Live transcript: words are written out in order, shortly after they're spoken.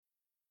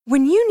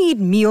When you need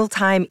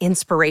mealtime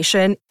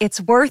inspiration,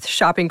 it's worth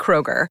shopping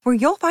Kroger, where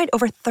you'll find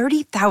over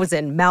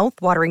 30,000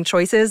 mouth-watering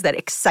choices that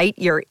excite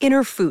your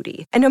inner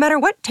foodie. And no matter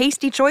what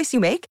tasty choice you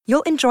make,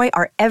 you'll enjoy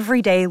our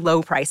everyday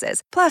low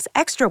prices, plus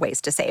extra ways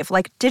to save,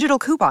 like digital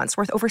coupons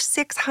worth over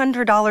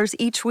 $600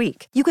 each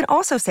week. You can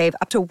also save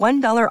up to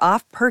 $1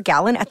 off per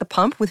gallon at the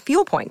pump with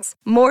fuel points.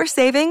 More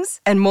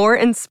savings and more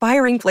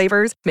inspiring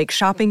flavors make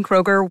shopping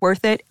Kroger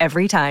worth it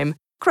every time.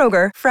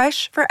 Kroger,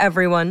 fresh for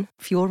everyone.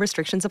 Fuel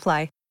restrictions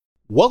apply.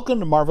 Welcome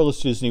to Marvelous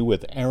Disney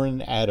with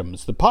Aaron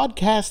Adams, the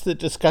podcast that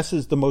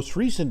discusses the most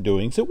recent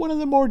doings at one of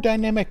the more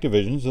dynamic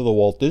divisions of the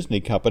Walt Disney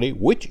Company,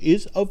 which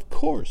is, of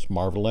course,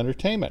 Marvel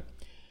Entertainment.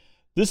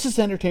 This is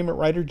entertainment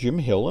writer Jim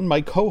Hill, and my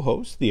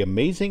co-host, the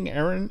amazing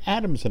Aaron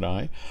Adams, and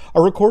I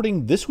are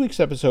recording this week's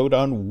episode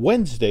on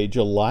Wednesday,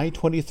 July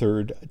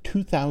 23rd,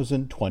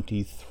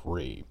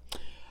 2023.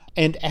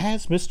 And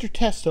as Mr.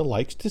 Testa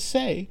likes to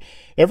say,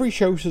 every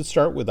show should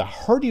start with a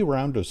hearty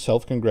round of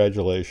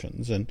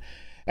self-congratulations. And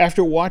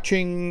after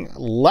watching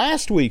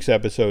last week's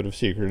episode of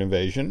Secret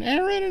Invasion,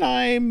 Aaron and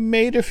I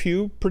made a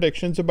few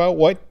predictions about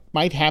what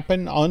might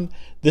happen on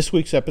this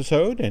week's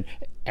episode. And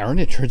Aaron,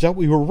 it turns out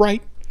we were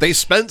right. They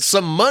spent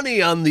some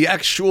money on the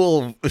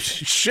actual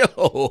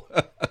show.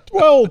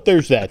 Well,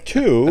 there's that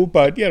too,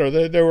 but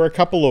there were a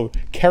couple of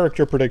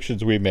character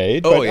predictions we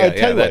made. Oh, but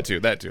yeah,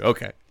 that too.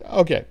 Okay.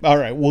 Okay, all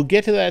right. We'll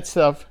get to that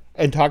stuff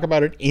and talk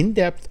about it in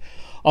depth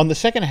on the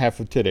second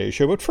half of today's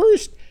show. But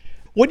first,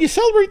 when you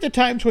celebrate the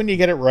times when you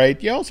get it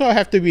right, you also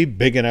have to be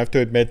big enough to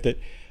admit that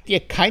you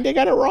kind of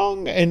got it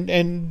wrong.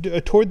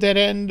 And toward that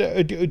end,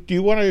 do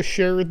you want to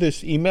share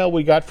this email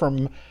we got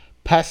from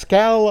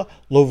Pascal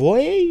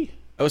Lavoie?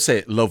 I would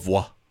say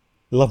Lavoie.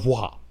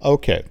 Lavoie.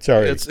 Okay,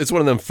 sorry. It's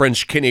one of them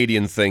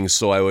French-Canadian things,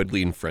 so I would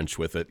lean French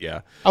with it,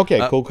 yeah.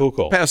 Okay,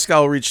 cool.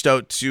 Pascal reached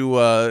out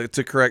to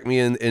correct me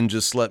and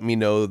just let me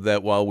know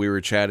that while we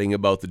were chatting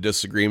about the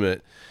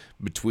disagreement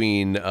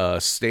between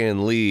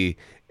Stan Lee,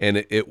 and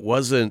it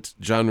wasn't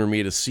John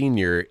Romita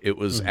Sr., it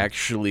was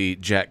actually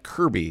Jack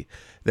Kirby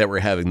that were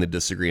having the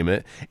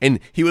disagreement.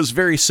 And he was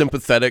very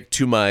sympathetic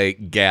to my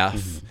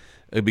gaffe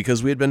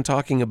because we had been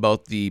talking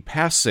about the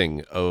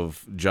passing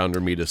of John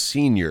Romita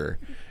Sr.,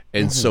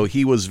 and so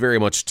he was very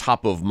much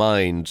top of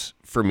mind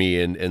for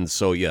me. And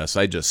so, yes,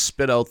 I just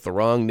spit out the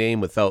wrong name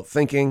without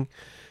thinking.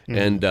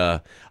 And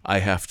I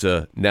have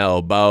to now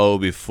bow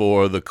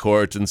before the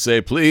court and say,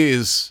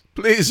 please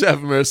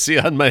have mercy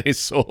on my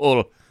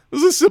soul. It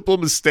was a simple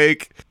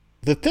mistake.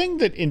 The thing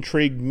that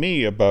intrigued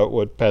me about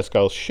what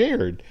Pascal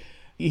shared,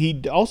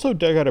 he also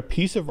dug out a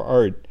piece of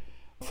art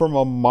from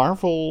a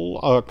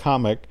Marvel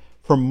comic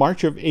from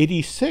March of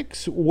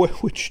 '86,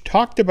 which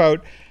talked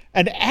about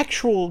an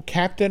actual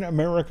Captain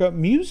America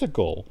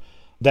musical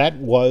that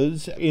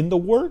was in the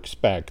works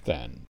back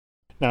then.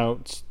 Now,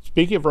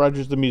 speaking of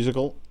Rogers the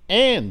Musical,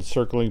 and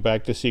circling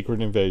back to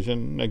Secret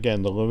Invasion,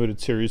 again, the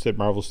limited series that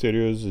Marvel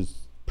Studios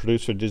is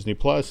produced for Disney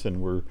Plus, and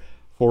we're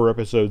 4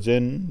 episodes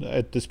in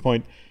at this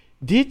point.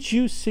 Did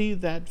you see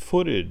that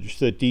footage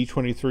that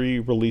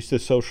D23 released to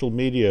social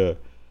media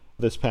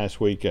this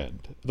past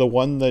weekend? The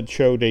one that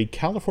showed a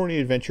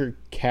California Adventure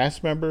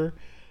cast member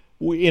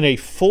in a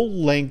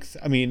full-length,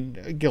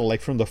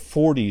 like from the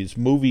 40s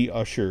movie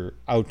usher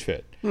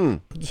outfit.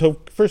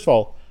 So, first of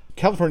all,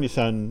 California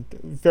Sun,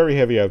 very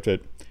heavy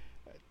outfit.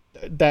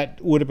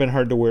 That would have been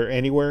hard to wear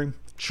anywhere.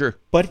 Sure.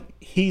 But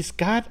he's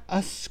got a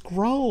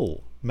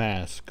Skrull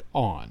mask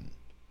on.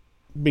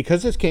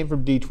 Because this came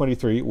from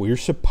D23, we're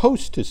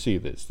supposed to see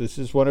this. This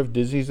is one of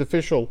Disney's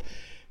official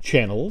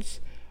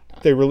channels.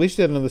 They released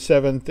it on the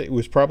 7th. It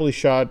was probably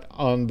shot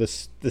on the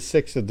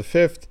 6th of the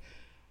 5th,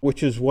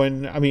 which is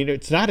when,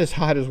 it's not as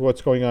hot as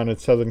what's going on in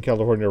Southern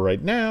California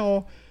right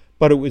now,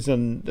 but it was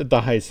in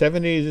the high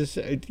 70s,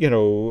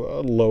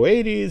 low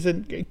 80s,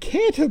 and it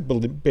can't have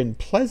been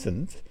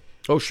pleasant.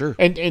 Oh, sure.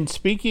 And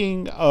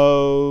speaking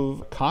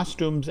of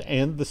costumes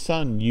and the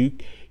sun, you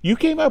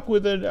came up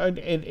with an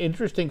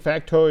interesting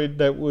factoid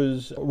that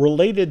was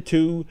related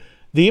to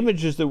the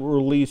images that were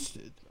released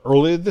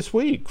earlier this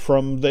week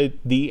from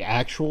the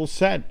actual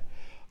set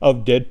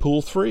of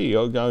Deadpool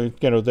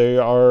 3. They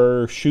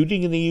are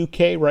shooting in the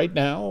UK right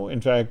now.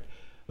 In fact,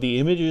 the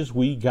images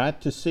we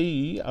got to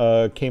see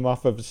came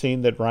off of a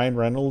scene that Ryan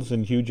Reynolds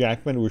and Hugh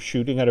Jackman were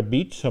shooting at a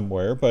beach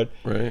somewhere. But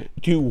right.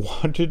 Do you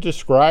want to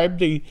describe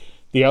the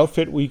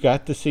outfit we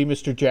got to see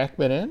Mr.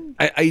 Jackman in?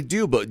 I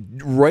do, but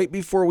right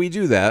before we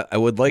do that, I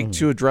would like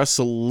to address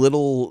a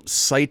little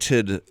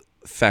cited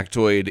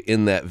factoid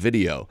in that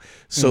video.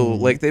 So,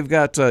 they've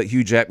got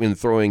Hugh Jackman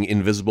throwing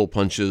invisible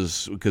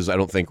punches because I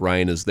don't think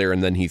Ryan is there,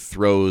 and then he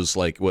throws,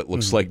 what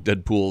looks like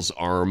Deadpool's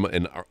arm,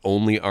 and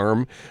only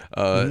arm,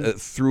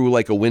 through,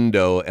 a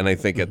window, and I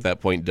think at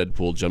that point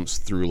Deadpool jumps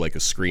through, a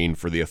screen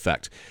for the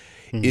effect.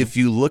 If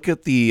you look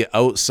at the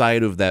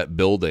outside of that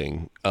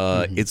building,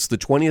 it's the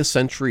 20th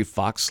Century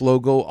Fox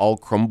logo all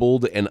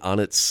crumbled and on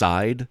its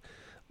side.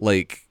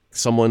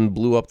 Someone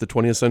blew up the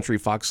 20th Century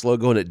Fox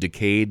logo and it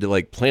decayed,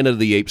 Planet of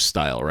the Apes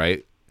style,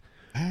 right?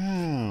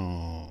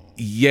 Oh.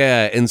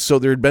 Yeah, and so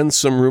there had been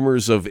some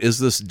rumors of, is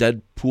this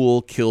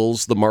Deadpool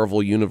kills the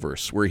Marvel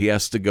Universe, where he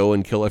has to go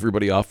and kill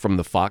everybody off from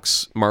the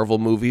Fox Marvel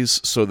movies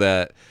so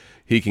that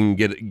he can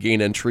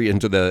gain entry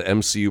into the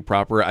MCU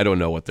proper. I don't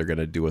know what they're going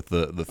to do with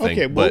the thing,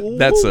 Okay, but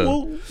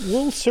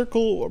we'll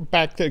circle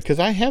back to, because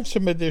I have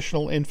some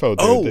additional info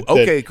there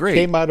that great.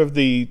 came out of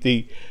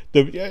the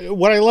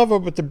what I love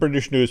about the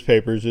British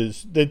newspapers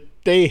is that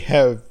they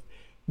have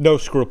no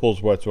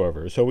scruples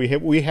whatsoever. So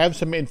we have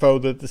some info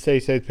that the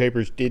state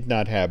papers did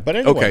not have. But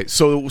anyway. Okay,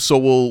 so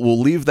we'll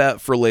leave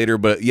that for later.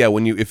 But yeah,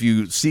 if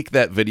you seek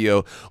that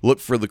video, look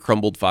for the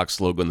crumbled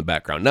Fox logo in the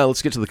background. Now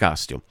let's get to the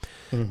costume.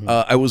 Mm-hmm.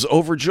 I was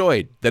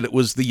overjoyed that it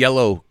was the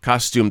yellow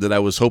costume that I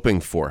was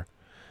hoping for.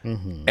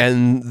 Mm-hmm.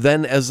 And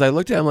then as I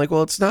looked at it, I'm like,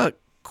 well, it's not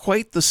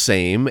quite the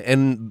same.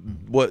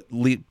 And what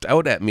leaped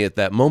out at me at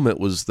that moment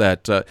was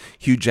that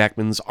Hugh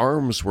Jackman's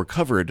arms were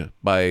covered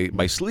by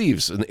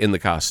sleeves in the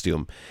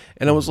costume.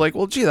 And I was like,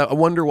 well, gee, I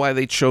wonder why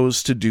they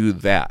chose to do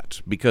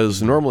that,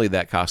 because normally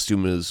that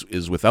costume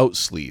is without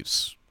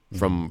sleeves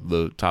from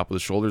the top of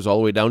the shoulders all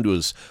the way down to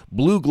his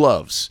blue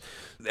gloves.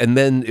 And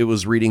then it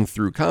was reading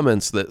through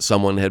comments that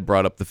someone had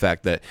brought up the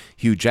fact that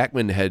Hugh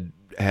Jackman had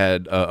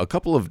a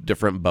couple of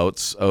different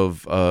bouts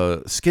of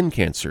skin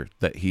cancer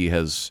that he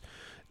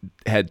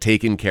had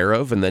taken care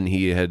of, and then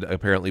he had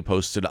apparently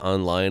posted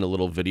online a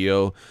little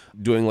video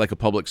doing like a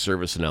public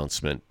service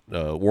announcement,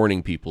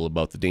 warning people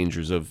about the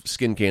dangers of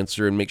skin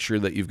cancer and make sure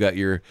that you've got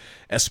your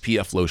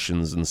SPF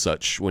lotions and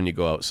such when you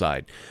go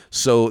outside.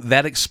 So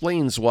that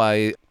explains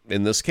why,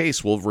 in this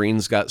case,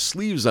 Wolverine's got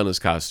sleeves on his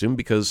costume,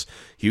 because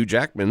Hugh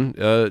Jackman,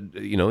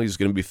 he's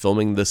going to be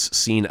filming this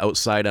scene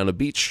outside on a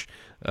beach.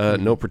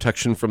 No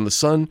protection from the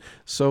sun.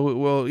 So,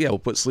 we'll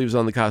put sleeves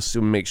on the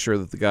costume and make sure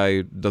that the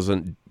guy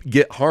doesn't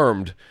get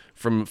harmed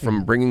from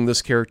bringing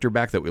this character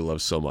back that we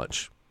love so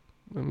much.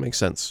 That makes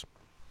sense.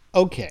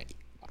 Okay.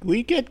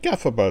 We get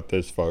guff about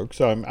this, folks.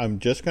 I'm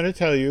just going to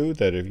tell you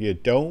that if you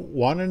don't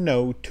want to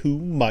know too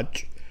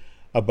much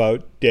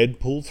about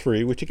Deadpool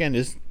 3, which again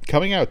is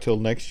coming out till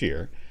next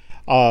year,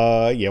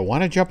 you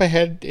want to jump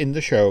ahead in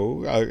the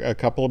show a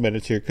couple of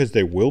minutes here, because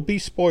there will be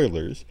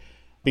spoilers.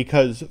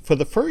 Because for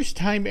the first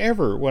time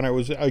ever, when I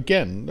was,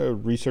 again,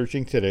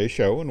 researching today's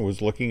show and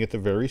was looking at the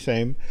very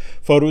same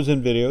photos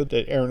and video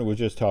that Aaron was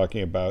just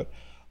talking about,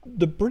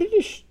 the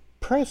British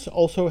press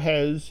also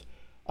has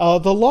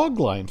the log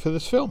line for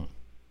this film,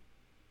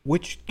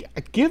 which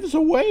gives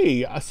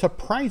away a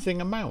surprising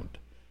amount.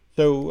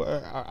 So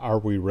are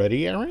we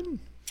ready,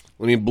 Aaron?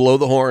 Let me blow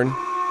the horn.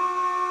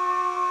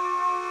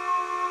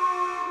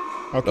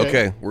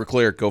 Okay, we're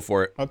clear. Go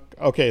for it.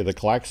 Okay, the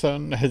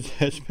klaxon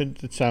has been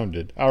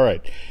sounded. All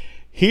right.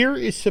 Here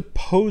is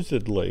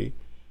supposedly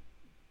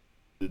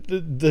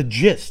the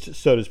gist,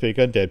 so to speak,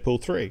 on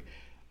Deadpool 3.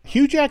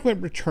 Hugh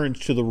Jackman returns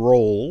to the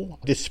role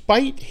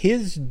despite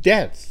his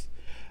death,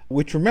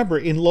 which, remember,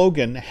 in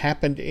Logan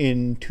happened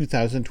in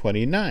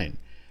 2029.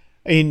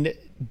 In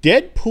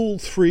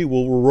Deadpool 3,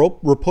 we'll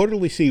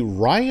reportedly see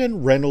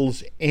Ryan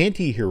Reynolds'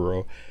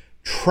 anti-hero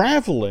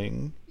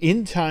traveling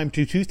in time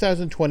to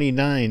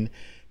 2029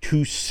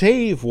 to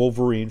save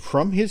Wolverine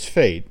from his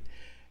fate,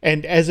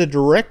 and as a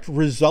direct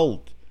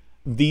result,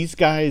 these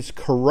guys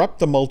corrupt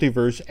the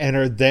multiverse and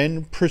are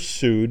then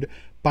pursued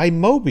by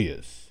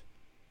Mobius.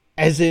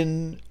 As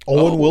in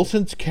Owen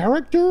Wilson's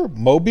character,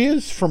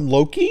 Mobius from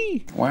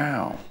Loki?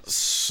 Wow.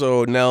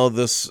 So now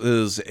this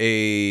is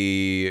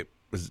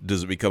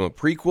does it become a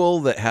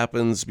prequel that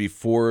happens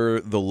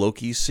before the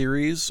Loki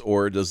series,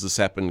 or does this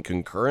happen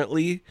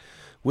concurrently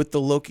with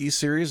the Loki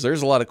series?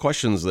 There's a lot of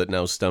questions that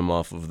now stem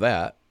off of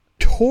that.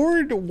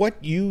 Toward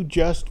what you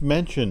just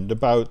mentioned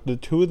about the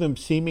two of them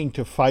seeming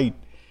to fight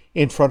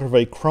in front of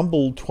a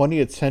crumbled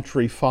 20th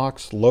Century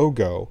Fox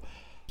logo,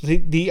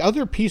 the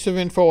other piece of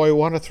info I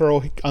want to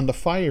throw on the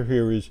fire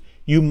here is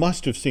you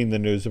must have seen the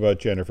news about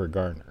Jennifer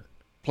Garner.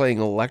 Playing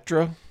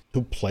Elektra?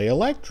 To play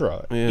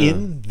Elektra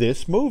in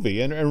this movie.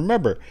 And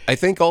remember, I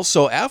think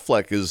also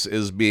Affleck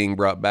is being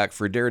brought back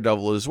for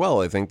Daredevil as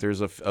well. I think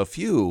there's a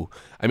few.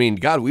 I mean,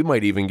 God, we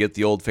might even get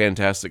the old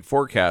Fantastic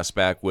Four cast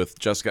back with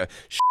Jessica.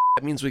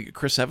 That means we get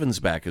Chris Evans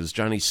back as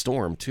Johnny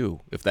Storm, too,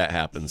 if that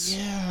happens.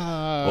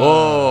 Yeah.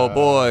 Oh,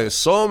 boy.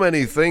 So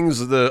many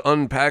things to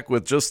unpack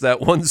with just that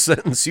one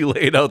sentence you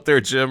laid out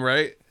there, Jim,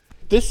 right?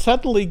 This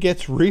suddenly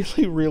gets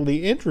really,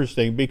 really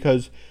interesting,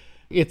 because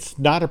it's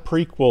not a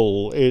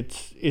prequel.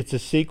 It's a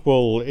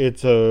sequel.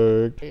 It's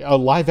a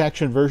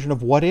live-action version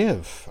of What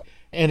If.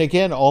 And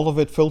again, all of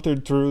it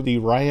filtered through the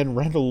Ryan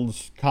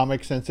Reynolds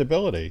comic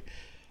sensibility.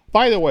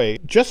 By the way,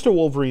 just a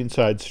Wolverine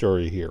side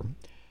story here.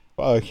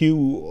 Hugh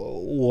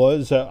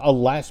was a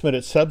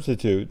last-minute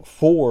substitute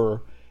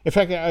for... In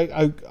fact,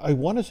 I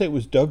want to say it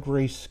was Doug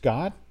Ray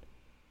Scott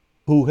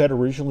who had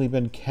originally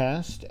been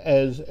cast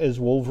as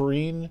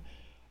Wolverine,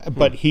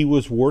 but he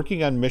was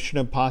working on Mission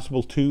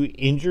Impossible 2,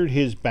 injured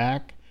his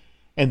back,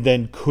 and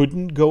then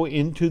couldn't go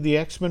into the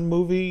X-Men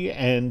movie.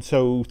 And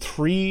so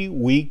 3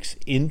 weeks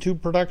into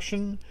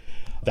production,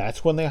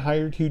 that's when they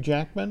hired Hugh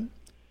Jackman.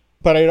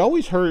 But I'd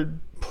always heard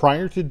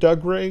prior to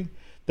Doug Ray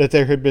that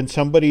there had been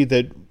somebody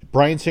that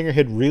Bryan Singer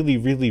had really,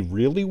 really,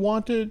 really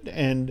wanted.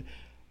 And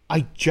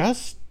I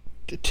just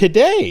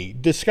today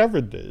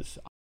discovered this.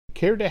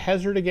 Care to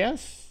hazard a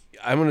guess?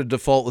 I'm going to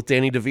default with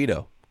Danny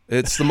DeVito.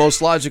 It's the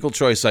most logical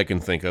choice I can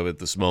think of at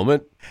this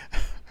moment.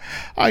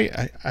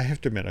 I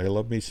have to admit, I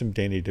love me some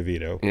Danny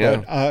DeVito.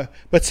 Yeah.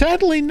 But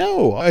sadly,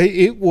 no.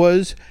 It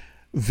was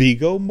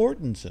Viggo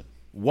Mortensen.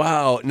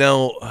 Wow.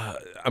 Now,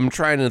 I'm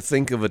trying to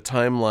think of a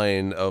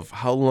timeline of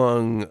how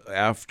long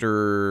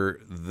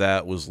after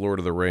that was Lord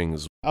of the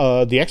Rings.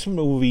 The X-Men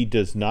movie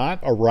does not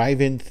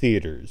arrive in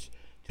theaters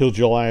till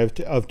July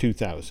of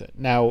 2000.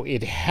 Now,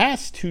 it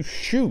has to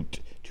shoot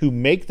to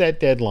make that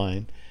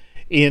deadline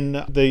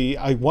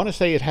I want to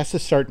say it has to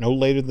start no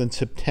later than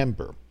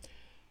September.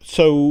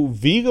 So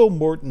Viggo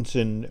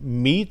Mortensen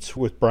meets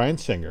with Bryan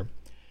Singer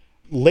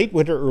late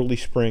winter, early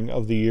spring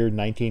of the year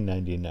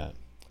 1999.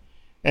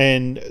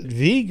 And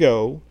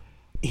Viggo,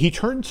 he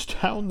turns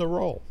down the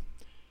role,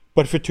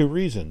 but for two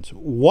reasons.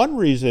 One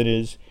reason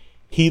is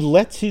he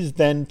lets his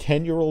then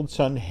 10-year-old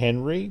son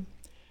Henry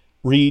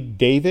read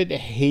David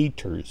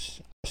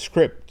Hayter's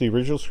script, the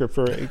original script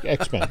for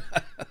X-Men.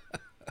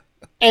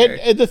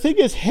 And the thing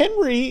is,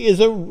 Henry is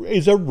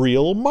a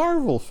real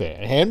Marvel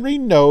fan. Henry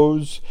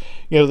knows,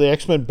 the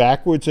X-Men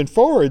backwards and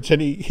forwards,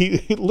 and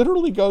he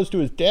literally goes to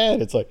his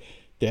dad. It's like,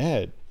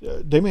 Dad,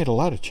 they made a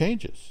lot of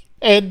changes.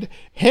 And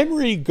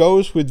Henry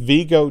goes with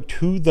Viggo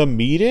to the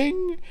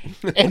meeting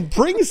and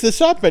brings this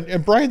up,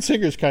 and Bryan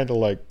Singer's kind of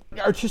like,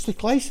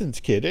 artistic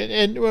license, kid.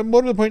 And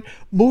more to the point,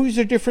 movies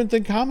are different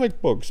than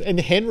comic books. And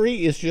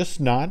Henry is just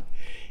not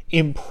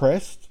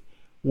impressed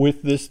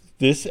with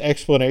this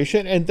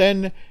explanation. And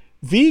then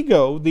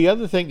Viggo, the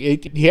other thing,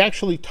 he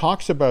actually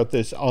talks about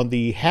this on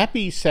the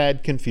Happy,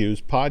 Sad,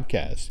 Confused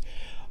podcast.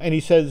 And he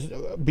says,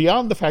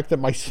 beyond the fact that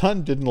my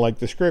son didn't like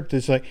the script,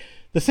 it's like,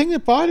 the thing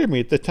that bothered me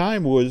at the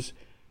time was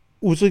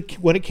like,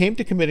 when it came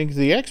to committing to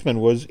the X-Men,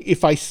 was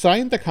if I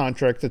signed the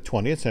contract that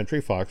 20th Century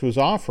Fox was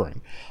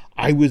offering,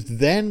 I was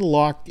then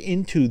locked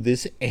into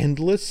this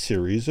endless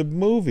series of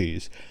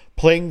movies,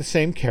 playing the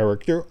same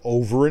character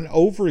over and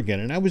over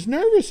again. And I was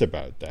nervous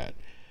about that.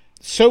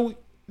 So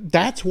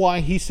that's why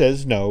he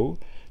says no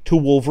to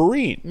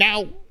Wolverine.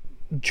 Now,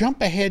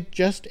 jump ahead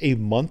just a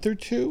month or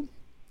two,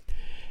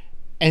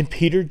 and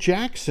Peter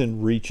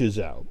Jackson reaches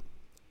out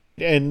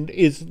and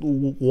is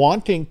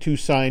wanting to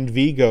sign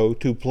Viggo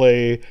to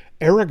play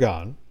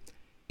Aragorn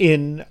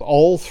in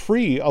all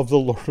three of the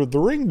Lord of the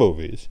Ring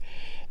movies.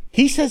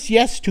 He says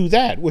yes to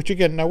that, which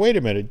again, now wait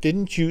a minute,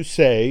 didn't you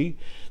say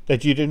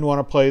that you didn't want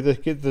to play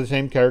the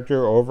same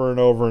character over and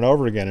over and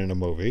over again in a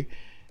movie?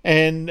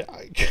 And,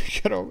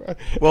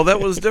 well, that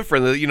was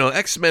different.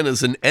 X-Men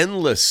is an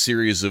endless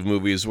series of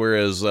movies,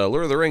 whereas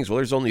Lord of the Rings, well,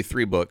 there's only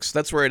 3 books.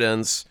 That's where it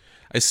ends.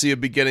 I see a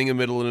beginning, a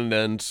middle, and an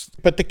end.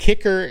 But the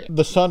kicker,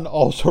 the son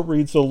also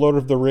reads the Lord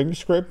of the Rings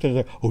script and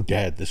is like, oh,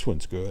 Dad, this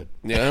one's good.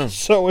 Yeah.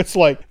 So it's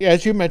like,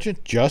 as you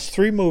mentioned, just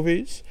 3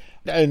 movies.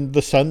 And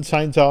the son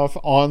signs off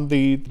on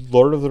the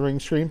Lord of the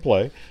Rings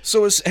screenplay.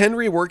 So is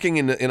Henry working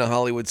in a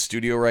Hollywood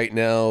studio right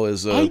now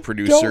as a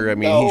producer? I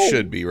mean, he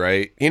should be,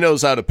 right? He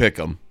knows how to pick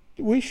them.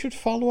 We should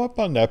follow up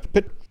on that.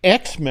 But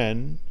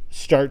X-Men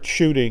start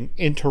shooting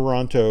in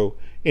Toronto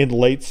in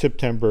late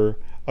September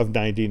of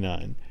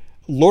 99.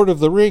 Lord of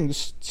the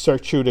Rings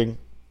starts shooting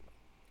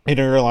in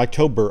early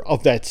October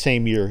of that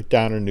same year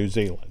down in New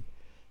Zealand.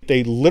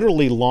 They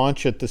literally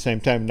launch at the same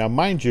time. Now,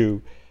 mind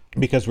you,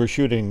 because we're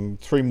shooting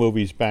 3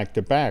 movies back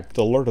to back,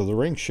 the Lord of the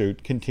Rings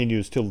shoot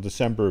continues till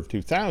December of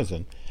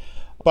 2000.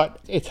 But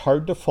it's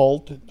hard to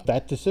fault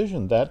that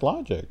decision, that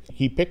logic.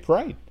 He picked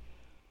right.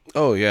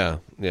 Oh, yeah,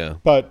 yeah.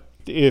 But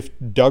if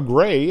Doug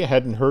Ray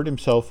hadn't hurt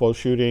himself while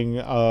shooting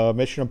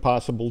Mission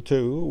Impossible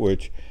 2,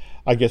 which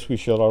I guess we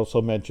should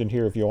also mention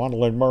here, if you want to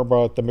learn more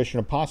about the Mission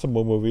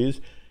Impossible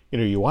movies,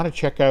 you want to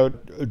check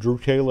out Drew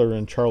Taylor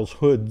and Charles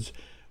Hood's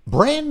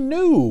brand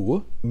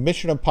new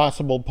Mission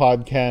Impossible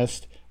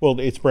podcast. Well,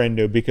 it's brand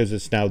new because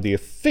it's now the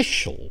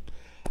official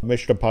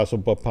Mission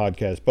Impossible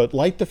podcast, but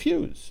light the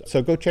fuse.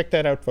 So go check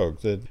that out,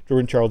 folks. Drew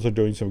and Charles are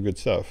doing some good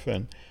stuff.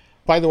 And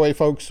by the way,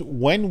 folks,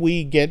 when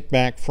we get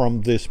back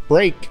from this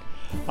break,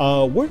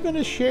 we're going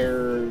to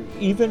share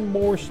even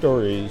more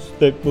stories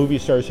that movie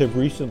stars have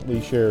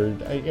recently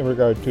shared in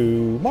regard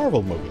to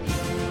Marvel movies.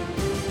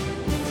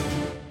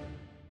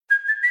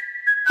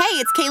 Hey,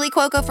 it's Kaylee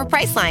Cuoco for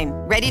Priceline.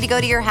 Ready to go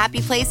to your happy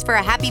place for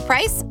a happy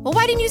price? Well,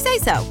 why didn't you say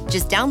so?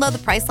 Just download the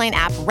Priceline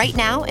app right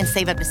now and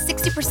save up to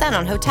 60%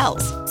 on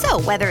hotels.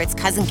 So whether it's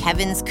Cousin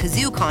Kevin's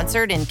Kazoo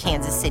Concert in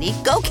Kansas City,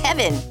 go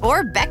Kevin,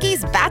 or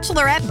Becky's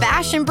Bachelorette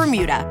Bash in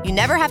Bermuda, you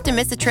never have to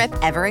miss a trip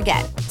ever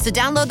again. So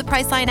download the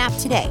Priceline app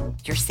today.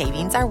 Your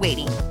savings are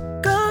waiting.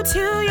 Go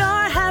to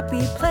your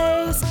happy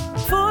place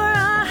for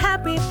a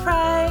happy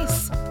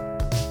price.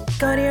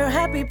 Go to your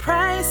happy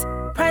price,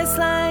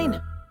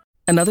 Priceline.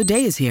 Another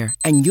day is here,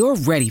 and you're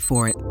ready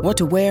for it. What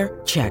to wear?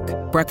 Check.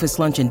 Breakfast,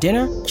 lunch, and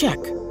dinner?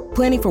 Check.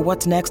 Planning for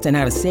what's next and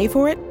how to save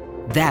for it?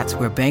 That's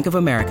where Bank of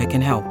America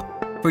can help.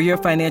 For your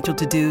financial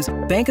to-dos,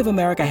 Bank of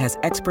America has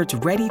experts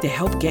ready to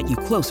help get you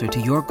closer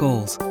to your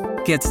goals.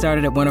 Get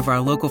started at one of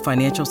our local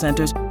financial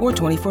centers or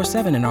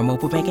 24/7 in our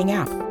mobile banking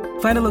app.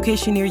 Find a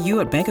location near you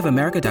at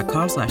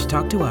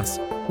bankofamerica.com/talktous.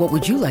 What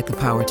would you like the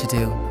power to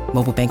do?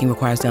 Mobile banking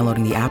requires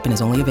downloading the app and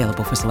is only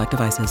available for select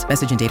devices.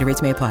 Message and data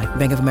rates may apply.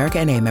 Bank of America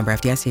N.A., member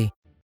FDIC.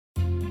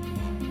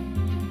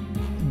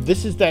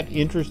 This is that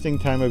interesting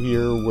time of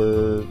year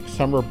where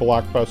summer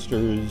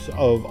blockbusters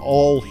of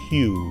all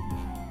hue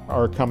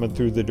are coming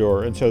through the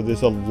door. And so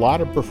there's a lot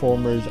of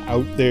performers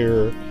out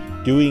there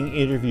doing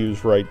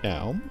interviews right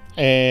now.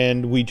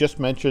 And we just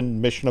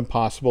mentioned Mission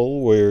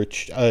Impossible,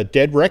 which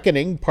Dead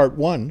Reckoning Part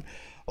 1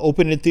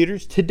 opened in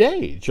theaters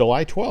today,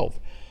 July 12th.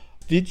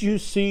 Did you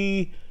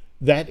see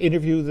that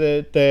interview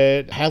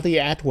that Hallie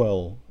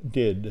Atwell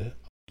did?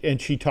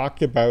 And she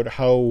talked about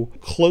how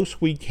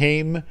close we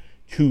came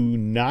to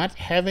not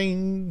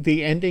having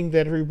the ending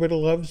that everybody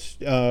loves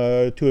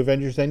to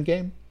Avengers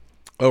Endgame.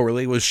 Oh,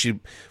 really? Was she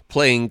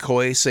playing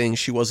coy, saying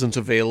she wasn't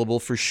available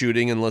for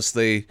shooting unless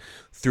they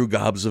threw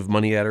gobs of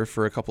money at her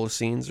for a couple of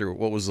scenes? Or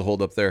what was the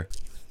holdup there?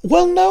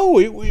 Well, no,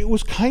 it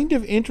was kind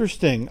of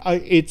interesting.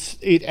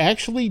 It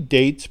actually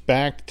dates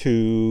back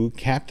to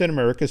Captain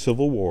America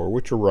Civil War,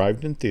 which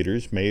arrived in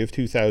theaters May of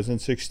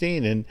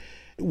 2016. And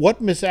what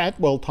Miss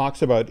Atwell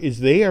talks about is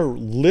they are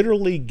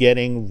literally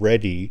getting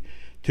ready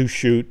to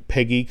shoot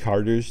Peggy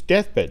Carter's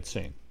deathbed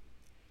scene.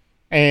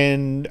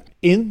 And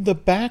in the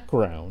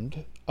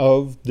background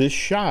of this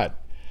shot,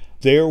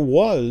 there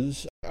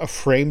was a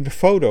framed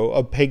photo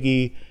of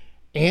Peggy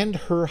and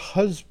her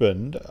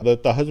husband,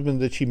 the husband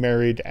that she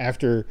married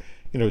after,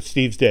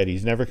 Steve's dead,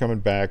 he's never coming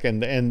back,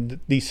 and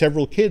the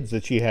several kids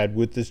that she had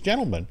with this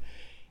gentleman.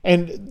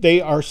 And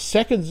they are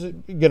seconds,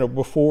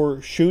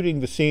 before shooting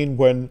the scene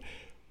when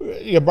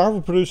a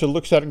Marvel producer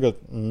looks at it and goes,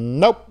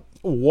 nope,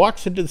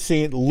 walks into the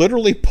scene,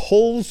 literally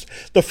pulls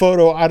the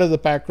photo out of the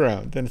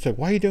background. And it's like,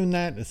 why are you doing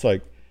that? And it's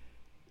like,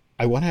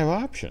 I want to have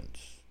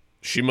options.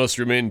 She must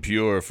remain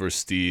pure for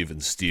Steve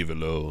and Steve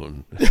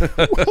alone.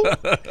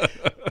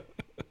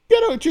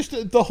 Well,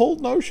 just the whole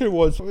notion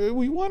was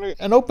we want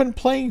an open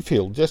playing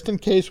field just in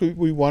case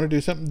we want to do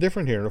something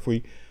different here. And if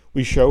we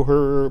show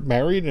her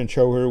married and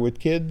show her with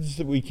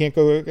kids, we can't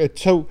go.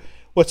 So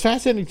what's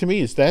fascinating to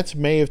me is that's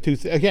May of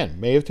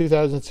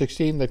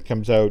 2016 that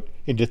comes out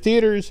into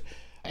theaters.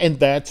 And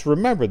that's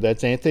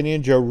Anthony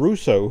and Joe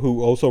Russo,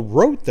 who also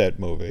wrote that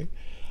movie.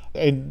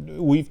 And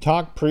we've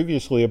talked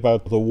previously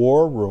about the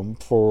war room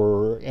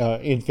for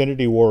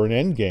Infinity War and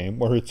Endgame,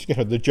 where it's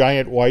the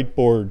giant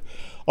whiteboard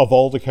of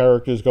all the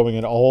characters going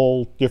in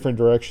all different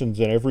directions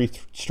and every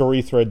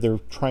story thread they're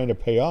trying to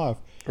pay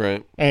off.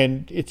 Right.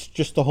 And it's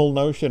just the whole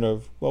notion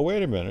of, well,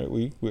 wait a minute,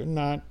 we're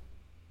not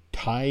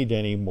tied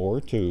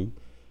anymore to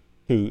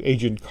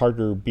Agent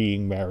Carter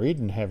being married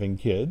and having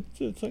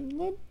kids. It's like,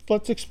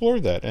 let's explore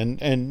that.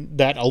 And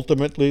that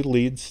ultimately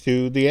leads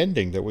to the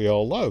ending that we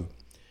all love.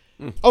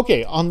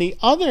 Okay, on the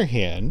other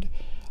hand,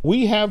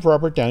 we have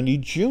Robert Downey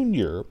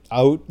Jr.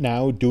 out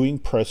now doing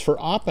press for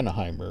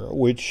Oppenheimer,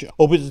 which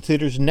opens in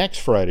theaters next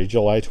Friday,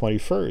 July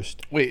 21st.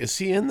 Wait, is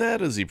he in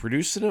that? Is he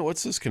producing it?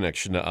 What's his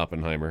connection to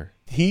Oppenheimer?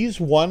 He's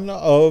one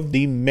of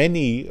the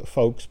many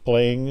folks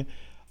playing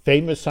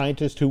famous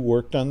scientists who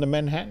worked on the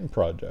Manhattan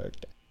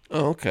Project.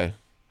 Oh, okay.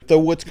 Though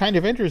what's kind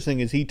of interesting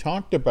is he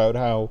talked about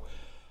how,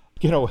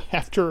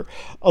 after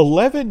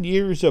 11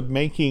 years of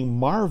making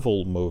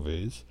Marvel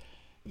movies,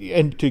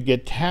 and to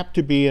get tapped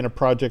to be in a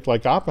project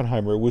like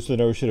Oppenheimer was the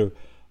notion of,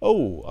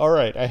 oh, all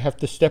right, I have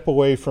to step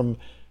away from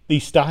the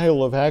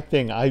style of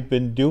acting I've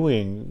been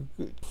doing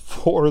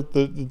for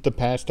the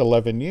past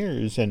 11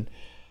 years. And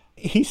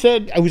he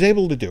said, I was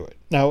able to do it.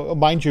 Now,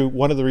 mind you,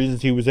 one of the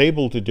reasons he was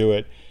able to do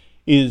it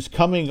is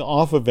coming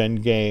off of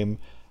Endgame,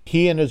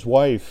 he and his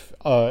wife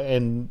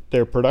and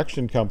their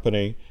production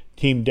company,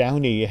 Team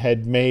Downey,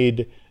 had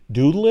made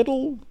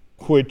Doolittle,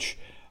 which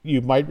you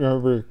might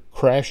remember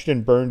crashed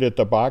and burned at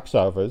the box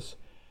office.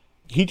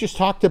 He just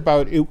talked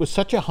about it was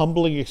such a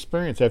humbling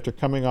experience after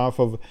coming off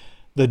of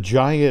the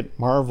giant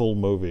Marvel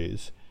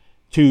movies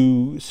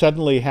to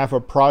suddenly have a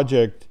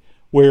project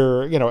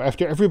where,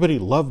 after everybody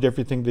loved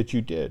everything that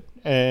you did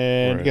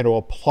and, right,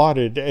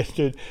 applauded,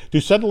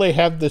 to suddenly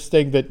have this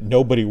thing that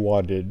nobody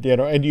wanted,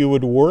 and you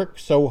would work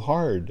so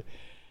hard.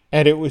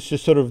 And it was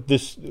just sort of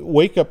this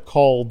wake-up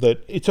call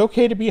that it's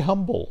okay to be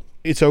humble.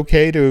 It's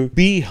okay to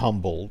be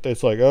humbled.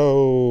 It's like,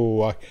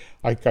 oh,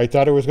 I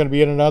thought it was going to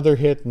be another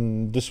hit,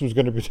 and this was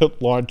going to be to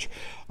launch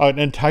an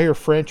entire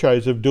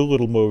franchise of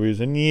Doolittle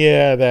movies, and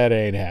yeah, that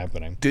ain't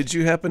happening. Did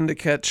you happen to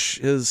catch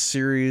his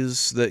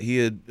series that he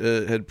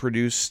had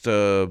produced,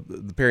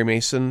 the Perry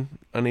Mason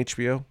on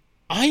HBO?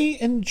 I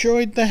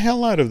enjoyed the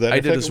hell out of that. I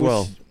did as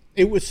well.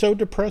 It was so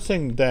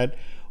depressing that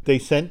they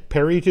sent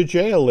Perry to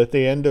jail at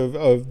the end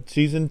of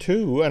season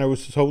 2, and I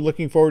was so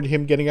looking forward to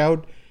him getting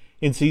out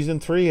in season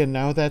 3, and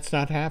now that's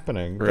not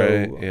happening.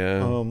 Right, so,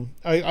 yeah.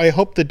 I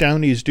hope the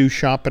Downeys do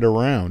shop it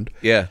around.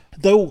 Yeah.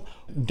 Though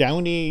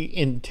Downey,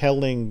 in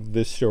telling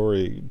this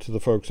story to the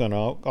folks on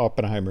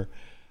Oppenheimer,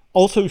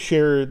 also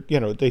shared,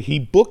 that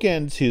he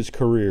bookends his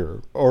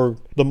career, or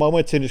the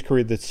moments in his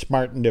career that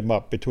smartened him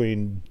up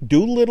between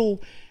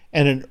Doolittle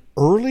And an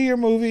earlier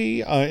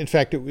movie, in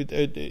fact,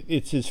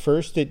 it's his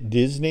first at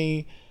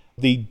Disney,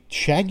 the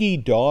Shaggy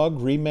Dog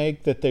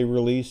remake that they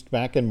released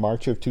back in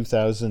March of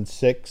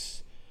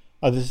 2006.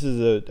 This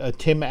is a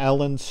Tim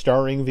Allen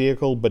starring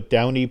vehicle, but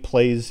Downey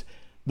plays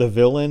the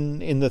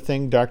villain in the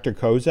thing, Dr.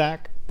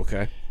 Kozak.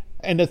 Okay.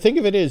 And the thing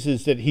of it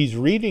is that he's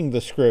reading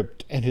the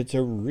script, and it's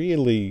a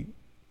really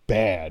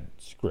bad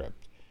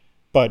script.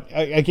 But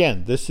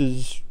again, this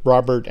is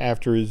Robert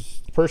after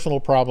his personal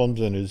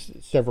problems and his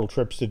several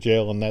trips to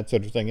jail and that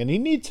sort of thing, and he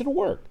needs it to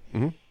work.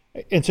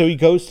 And so he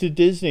goes to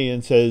Disney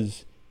and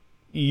says,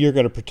 you're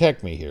going to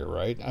protect me here,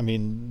 right? I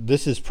mean,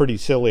 this is pretty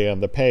silly on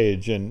the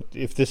page, and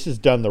if this is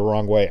done the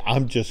wrong way,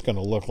 I'm just going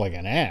to look like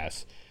an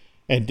ass.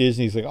 And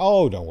Disney's like,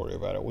 oh, don't worry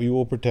about it. We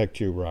will protect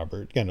you,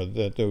 Robert. You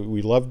know,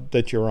 we love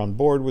that you're on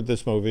board with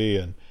this movie,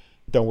 and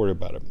don't worry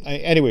about it.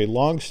 Anyway,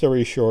 long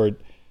story short,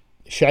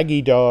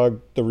 Shaggy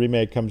Dog, the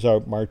remake, comes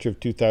out March of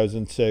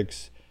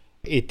 2006.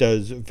 It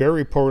does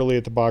very poorly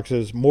at the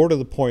boxes. More to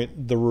the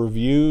point, the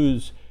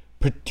reviews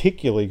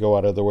particularly go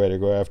out of their way to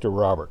go after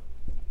Robert.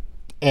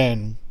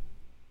 And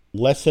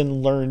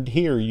lesson learned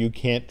here, you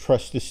can't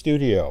trust the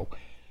studio.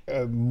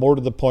 More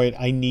to the point,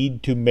 I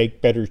need to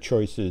make better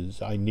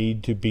choices. I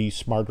need to be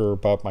smarter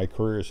about my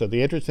career. So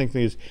the interesting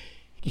thing is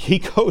he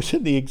goes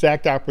in the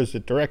exact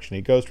opposite direction.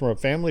 He goes from a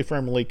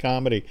family-friendly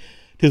comedy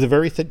to the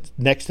very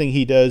next thing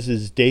he does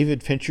is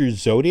David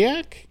Fincher's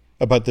Zodiac,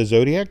 about the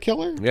Zodiac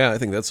killer. Yeah, I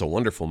think that's a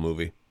wonderful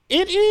movie.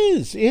 It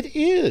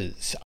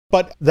is.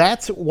 But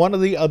that's one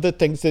of the other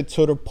things that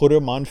sort of put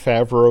him on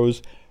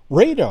Favreau's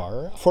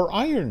radar for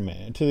Iron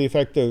Man, to the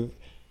effect of,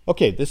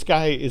 okay, this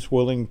guy is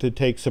willing to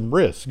take some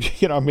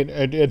risk. You know, I mean,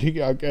 and he,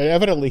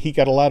 evidently he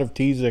got a lot of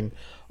teasing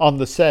on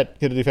the set,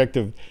 to the effect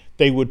of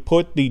they would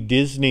put the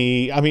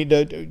Disney, I mean,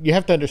 you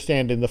have to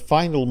understand, in the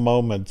final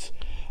moments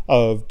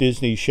of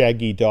Disney's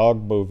Shaggy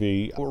Dog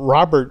movie,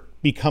 Robert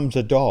becomes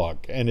a dog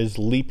and is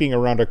leaping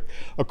around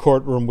a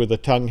courtroom with a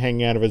tongue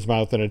hanging out of his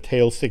mouth and a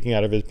tail sticking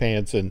out of his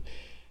pants and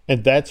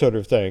that sort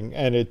of thing.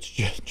 And it's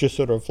just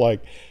sort of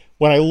like,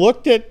 when I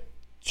looked at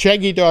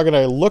Shaggy Dog and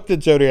I looked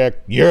at Zodiac,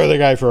 you're the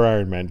guy for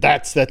Iron Man.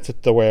 That's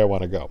the way I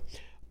want to go.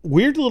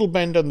 Weird little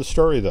bend on the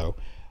story, though.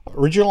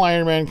 Original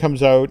Iron Man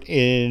comes out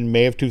in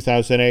May of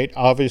 2008,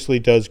 obviously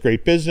does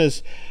great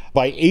business.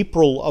 By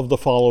April of the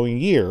following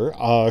year,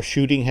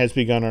 shooting has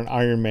begun on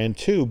Iron Man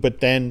 2, but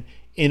then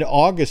in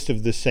August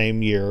of the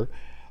same year,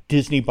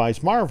 Disney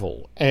buys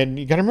Marvel. And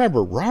you got to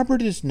remember,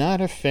 Robert is not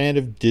a fan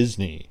of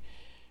Disney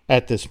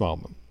at this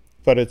moment.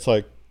 But it's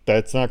like,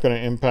 that's not going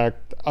to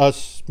impact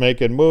us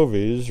making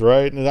movies,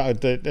 right? And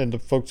the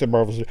folks at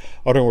Marvel say,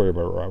 oh, don't worry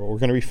about it, Robert. We're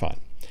going to be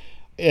fine.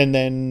 And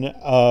then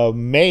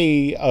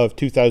May of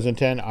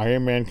 2010,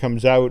 Iron Man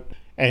comes out.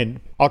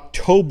 And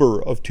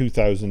October of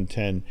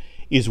 2010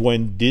 is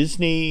when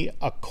Disney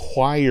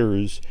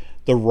acquires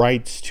the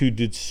rights to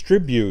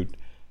distribute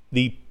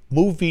the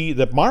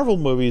Marvel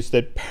movies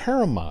that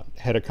Paramount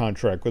had a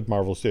contract with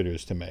Marvel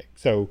Studios to make.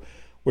 So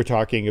we're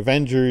talking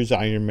Avengers,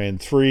 Iron Man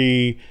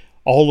 3,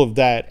 all of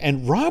that.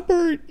 And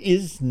Robert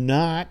is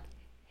not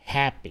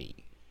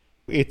happy.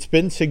 It's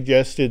been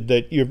suggested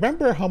that, you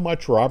remember how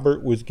much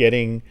Robert was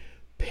getting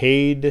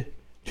paid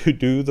to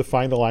do the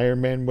final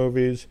Iron Man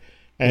movies?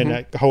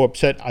 And how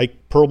upset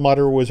Ike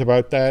Perlmutter was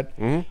about that.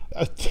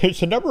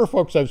 There's a number of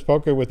folks I've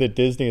spoken with at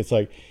Disney. It's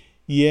like,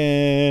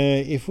 yeah,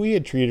 if we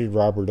had treated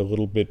Robert a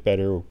little bit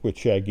better with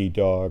Shaggy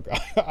Dog,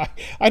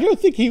 I don't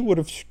think he would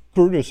have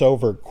screwed us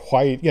over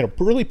quite,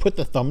 really put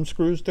the thumb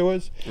screws to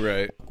us.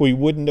 Right. We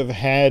wouldn't have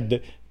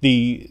had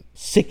the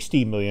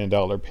 $60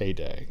 million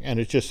payday. And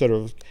it's just sort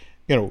of,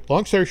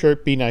 long story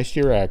short, be nice to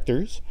your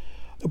actors.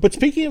 But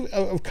speaking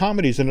of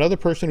comedies, another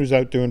person who's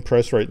out doing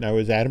press right now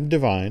is Adam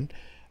Devine.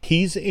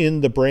 He's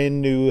in the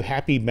brand new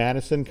Happy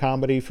Madison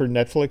comedy for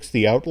Netflix,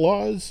 The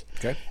Outlaws.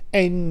 Okay.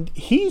 And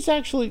he's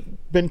actually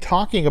been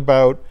talking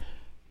about,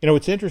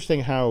 it's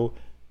interesting how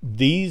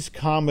these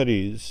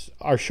comedies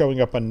are showing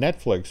up on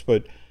Netflix,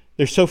 but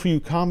there's so few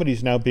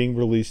comedies now being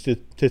released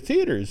to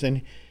theaters.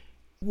 And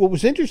what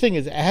was interesting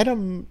is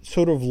Adam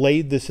sort of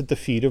laid this at the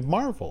feet of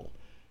Marvel,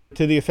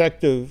 to the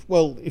effect of,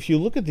 well, if you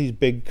look at these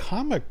big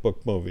comic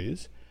book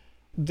movies,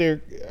 they're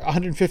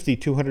 $150,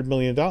 $200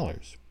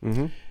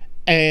 million.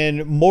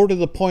 And more to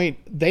the point,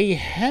 they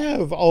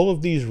have all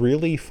of these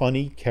really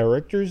funny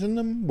characters in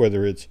them,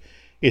 whether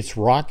it's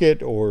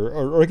Rocket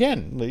or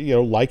again,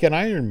 like an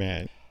Iron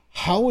Man.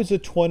 How is a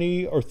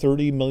 $20 or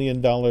 $30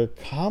 million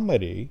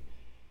comedy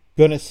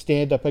going to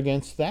stand up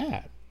against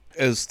that?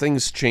 As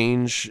things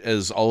change,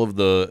 as all of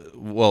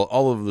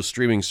the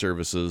streaming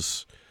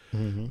services,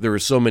 there were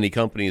so many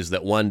companies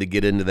that wanted to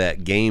get into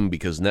that game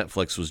because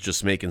Netflix was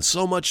just making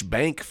so much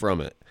bank from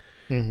it.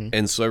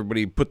 And so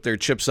everybody put their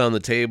chips on the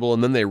table,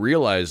 and then they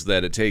realized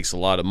that it takes a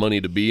lot of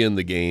money to be in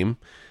the game,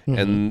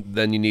 and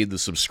then you need the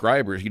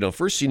subscribers.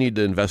 First you need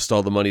to invest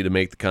all the money to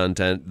make the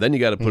content, then you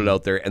got to put it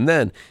out there, and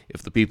then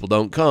if the people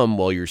don't come,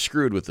 well, you're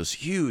screwed with this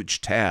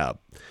huge tab.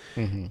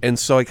 And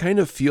so I kind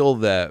of feel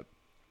that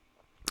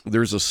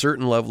there's a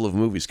certain level of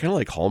movies, kind of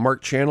like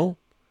Hallmark Channel,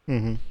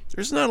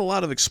 There's not a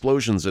lot of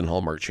explosions in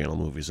Hallmark Channel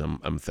movies,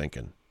 I'm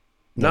thinking.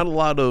 Not a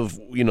lot of,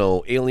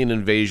 alien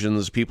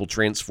invasions, people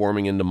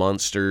transforming into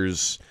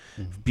monsters,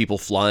 people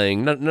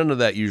flying. None of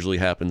that usually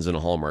happens in a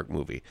Hallmark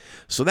movie.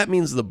 So that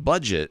means the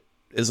budget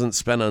isn't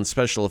spent on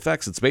special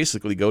effects. It's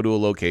basically go to a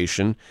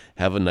location,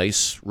 have a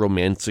nice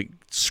romantic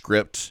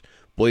script,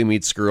 boy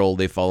meets girl,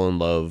 they fall in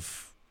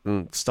love,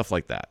 stuff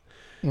like that.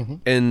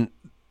 And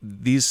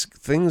these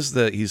things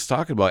that he's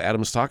talking about,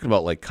 Adam's talking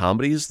about, like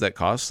comedies that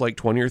cost like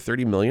 20 or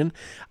 30 million.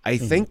 I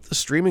think the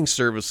streaming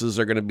services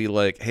are going to be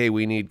like, hey,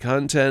 we need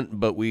content,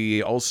 but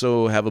we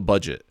also have a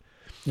budget.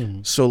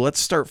 So let's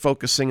start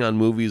focusing on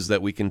movies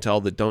that we can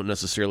tell that don't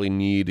necessarily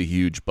need a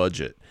huge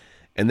budget.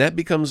 And that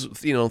becomes,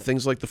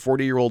 things like The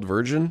 40-Year-Old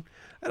Virgin.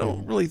 I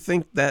don't really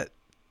think that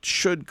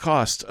should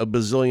cost $1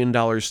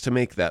 bazillion to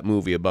make that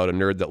movie about a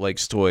nerd that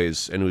likes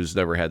toys and who's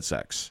never had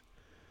sex.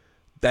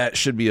 That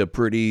should be a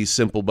pretty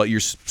simple, but you're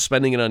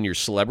spending it on your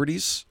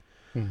celebrities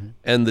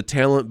and the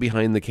talent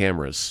behind the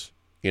cameras.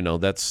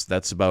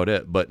 That's about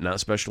it, but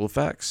not special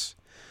effects.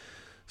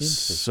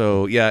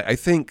 So, yeah, I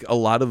think a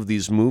lot of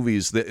these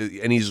movies,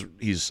 and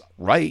he's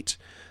right,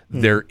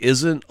 there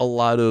isn't a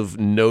lot of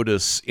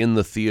notice in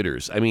the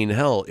theaters. I mean,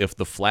 hell, if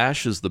The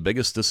Flash is the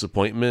biggest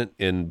disappointment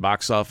in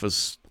box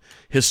office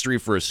history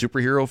for a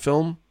superhero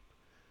film,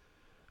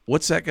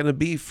 what's that going to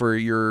be for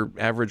your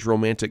average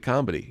romantic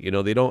comedy?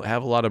 They don't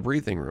have a lot of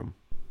breathing room.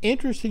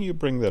 Interesting you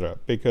bring that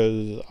up,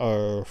 because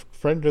our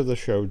friend of the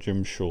show,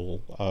 Jim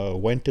Schul,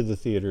 went to the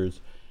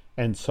theaters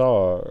and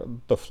saw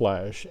The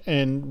Flash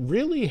and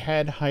really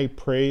had high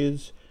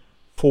praise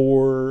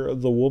for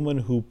the woman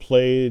who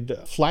played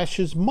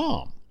Flash's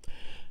mom.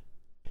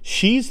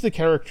 She's the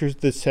character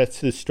that sets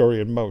this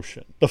story in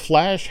motion. The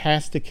Flash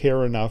has to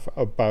care enough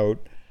about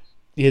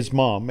his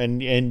mom,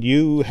 and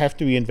you have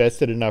to be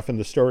invested enough in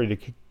the story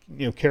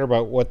to care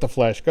about what the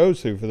Flash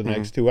goes through for the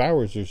next 2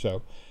 hours or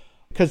so,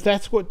 because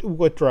that's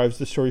what drives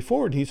the story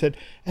forward. He said,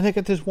 and they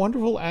got this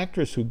wonderful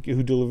actress who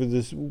delivered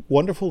this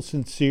wonderful,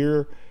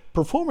 sincere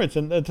performance.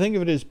 And the thing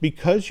of it is,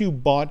 because you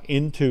bought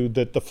into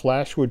that the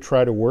Flash would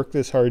try to work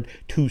this hard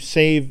to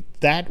save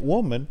that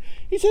woman,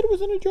 he said it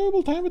was an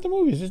enjoyable time at the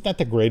movies. It's not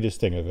the greatest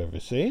thing I've ever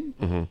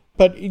seen,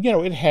 but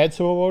it had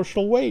some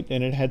emotional weight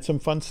and it had some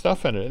fun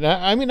stuff in it.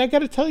 And I got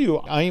to tell you,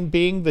 I am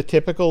being the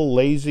typical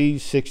lazy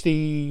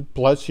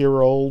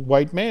 60-plus-year-old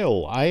white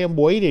male. I am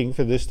waiting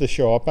for this to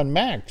show up on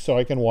Max so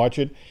I can watch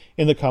it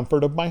in the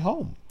comfort of my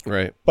home.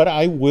 Right. But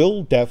I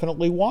will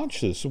definitely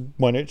watch this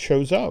when it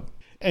shows up.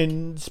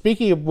 And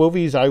speaking of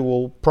movies I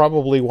will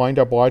probably wind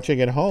up watching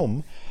at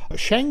home,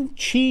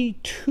 Shang-Chi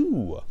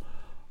 2.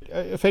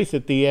 Face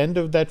it, the end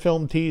of that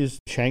film teased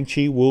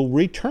Shang-Chi will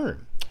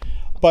return.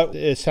 But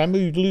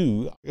Simu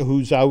Liu,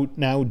 who's out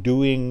now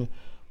doing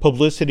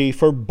publicity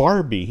for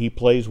Barbie, he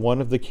plays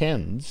one of the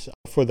Kens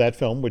for that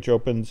film, which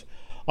opens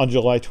on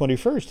July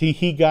 21st.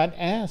 He got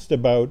asked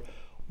about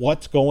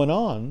what's going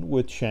on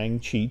with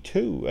Shang-Chi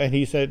 2. And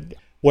he said,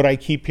 what I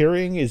keep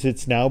hearing is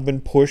it's now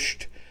been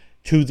pushed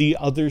to the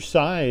other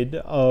side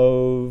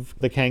of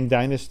the Kang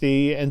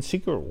Dynasty and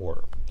Secret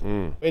War.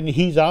 And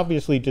he's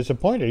obviously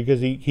disappointed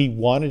because he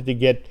wanted to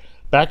get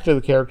back to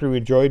the character who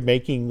enjoyed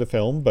making the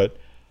film, but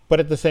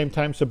at the same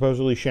time,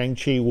 supposedly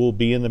Shang-Chi will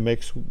be in the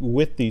mix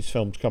with these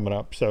films coming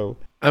up. So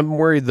I'm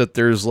worried that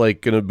there's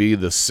going to be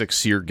the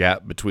 6-year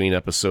gap between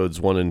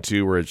episodes 1 and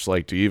 2 where it's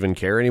like, do you even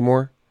care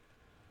anymore?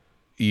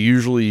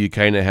 Usually you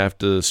kind of have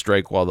to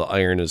strike while the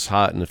iron is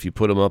hot, and if you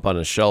put them up on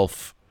a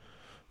shelf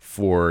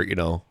for,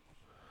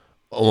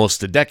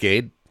 almost a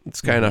decade,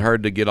 it's kind of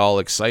hard to get all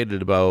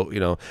excited about,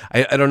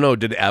 I don't know,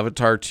 did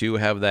Avatar 2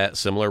 have that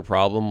similar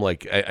problem?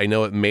 I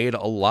know it made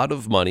a lot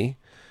of money,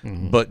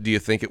 but do you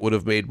think it would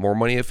have made more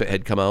money if it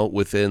had come out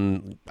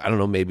within, I don't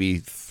know, maybe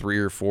 3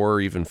 or 4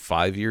 or even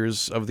 5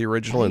 years of the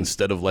original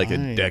instead of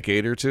a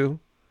decade or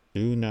two?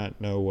 Do not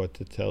know what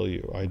to tell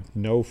you. I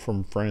know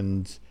from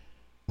friends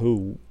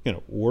who,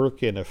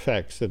 work in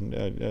effects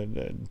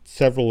and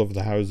several of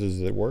the houses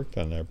that worked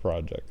on that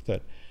project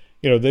that,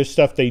 there's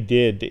stuff they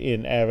did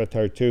in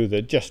Avatar 2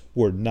 that just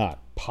were not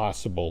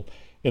possible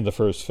in the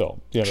first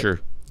film. Sure.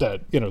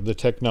 That, the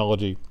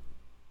technology,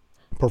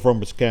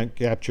 performance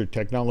capture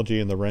technology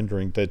and the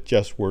rendering that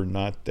just were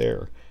not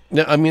there.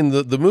 Now, I mean,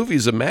 the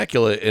movie's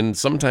immaculate, and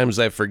sometimes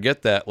I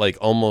forget that,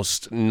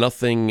 almost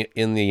nothing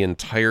in the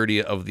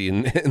entirety of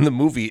in the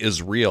movie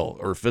is real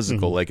or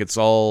physical. It's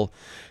all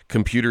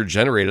computer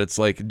generated. It's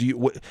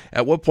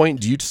at what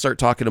point do you start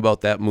talking about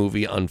that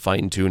movie on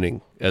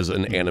fine-tuning as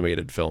an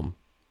animated film?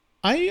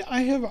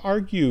 I have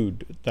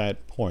argued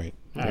that point,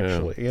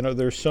 actually. Yeah.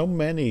 There's so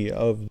many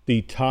of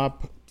the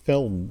top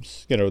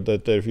films,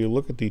 that if you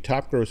look at the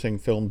top grossing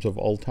films of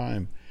all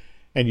time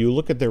and you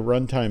look at their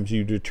runtimes,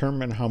 you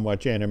determine how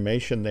much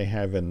animation they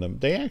have in them.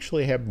 They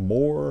actually have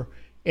more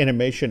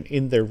animation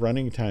in their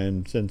running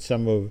times than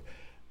some of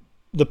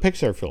the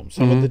Pixar films,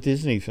 some of the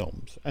Disney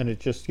films. And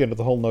it's just, the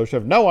whole notion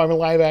of, no, I'm a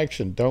live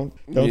action. Don't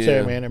say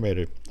I'm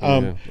animated.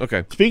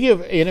 Okay. Speaking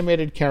of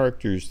animated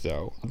characters,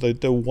 though,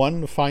 the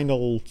one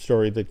final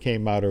story that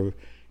came out of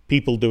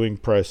people doing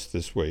press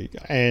this week.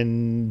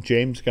 And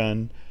James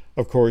Gunn,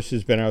 of course,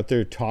 has been out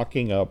there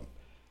talking up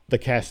the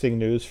casting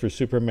news for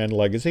Superman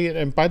Legacy.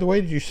 And by the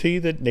way, did you see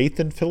that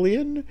Nathan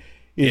Fillion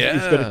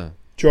is going to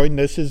join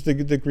this as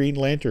the Green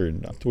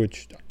Lantern,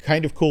 which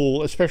kind of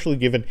cool, especially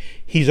given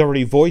he's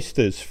already voiced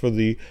this for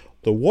the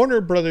Warner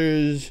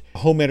Brothers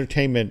home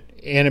entertainment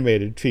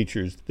animated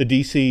features, the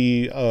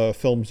DC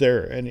films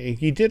there. And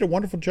he did a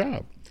wonderful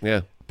job.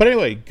 Yeah. But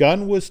anyway,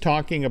 Gunn was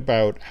talking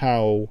about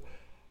how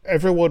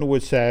everyone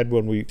was sad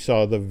when we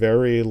saw the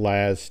very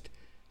last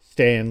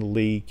Stan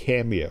Lee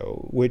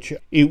cameo, which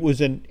it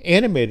was an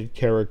animated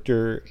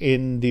character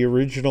in the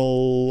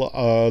original,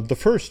 the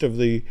first of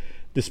the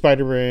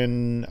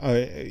Spider-Man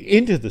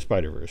Into the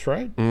Spider-Verse,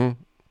 right?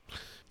 Mm-hmm.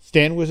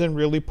 Stan was in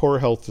really poor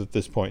health at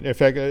this point. In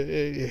fact,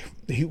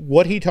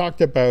 what he talked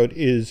about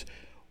is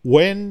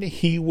when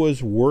he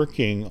was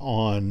working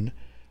on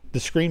the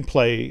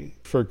screenplay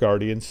for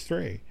Guardians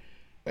 3.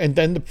 And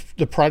then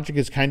the project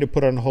is kind of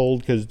put on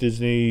hold because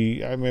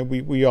Disney, I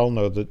mean, we all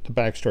know the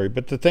backstory.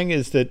 But the thing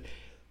is that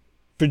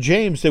for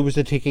James, there was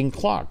a ticking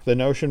clock. The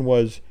notion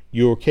was,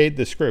 you okayed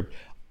the script.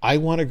 I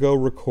want to go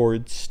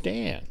record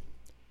Stan.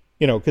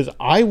 Because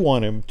I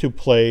want him to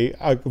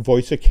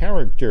voice a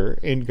character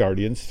in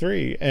Guardians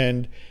 3.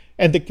 And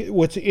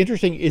what's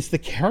interesting is the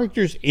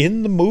characters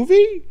in the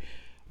movie.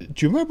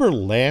 Do you remember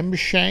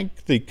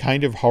Lambshank, the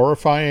kind of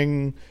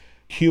horrifying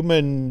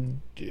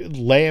human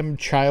lamb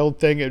child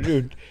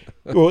thing?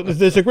 Well,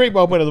 there's a great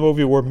moment in the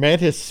movie where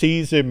Mantis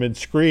sees him and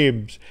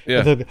screams. Yeah.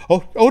 And then,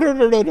 oh,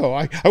 no.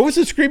 I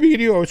wasn't screaming at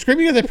you. I was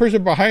screaming at that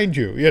person behind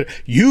you.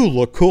 You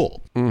look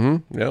cool.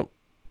 Mm-hmm. Yep.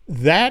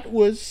 That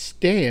was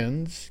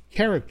Stan's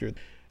character.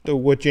 So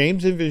what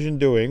James envisioned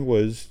doing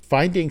was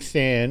finding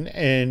Stan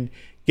and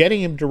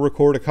getting him to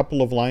record a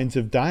couple of lines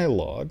of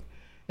dialogue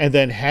and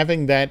then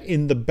having that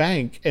in the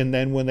bank. And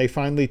then when they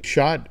finally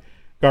shot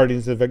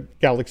Guardians of the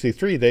Galaxy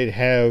 3, they'd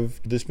have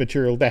this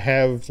material to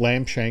have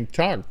Lambshank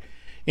talk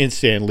in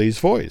Stan Lee's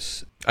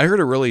voice. I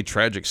heard a really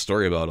tragic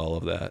story about all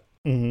of that.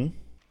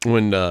 Mm-hmm.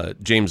 When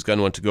James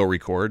Gunn went to go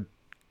record,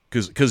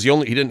 because he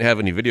didn't have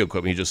any video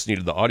equipment, he just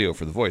needed the audio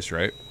for the voice,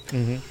 right?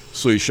 Mm-hmm.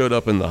 So he showed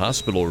up in the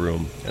hospital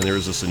room, and there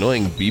was this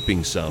annoying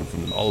beeping sound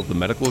from all of the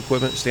medical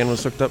equipment Stan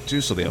was hooked up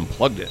to, so they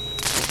unplugged it.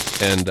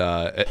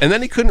 And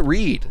then he couldn't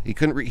read. He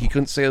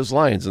couldn't say his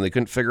lines, and they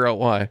couldn't figure out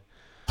why.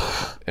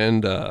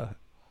 And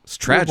it's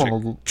tragic.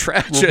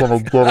 Tragic. You're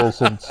going to get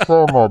us in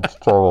so much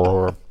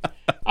trouble here.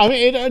 I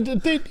mean,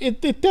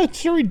 that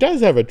story does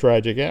have a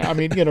tragic. I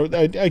mean,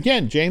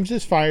 again, James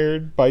is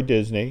fired by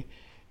Disney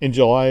in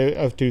July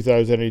of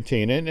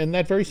 2018, and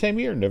that very same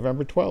year,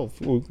 November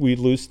 12th, we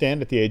lose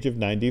Stan at the age of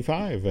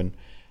 95. And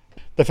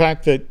the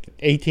fact that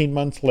 18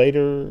 months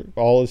later,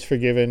 all is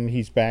forgiven,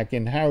 he's back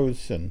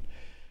in-house, and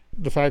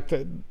the fact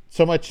that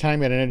so much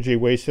time and energy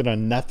wasted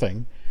on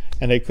nothing,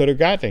 and they could have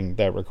gotten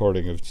that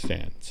recording of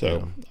Stan.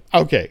 So,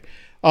 okay.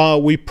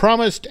 We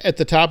promised at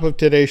the top of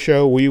today's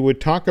show we would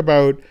talk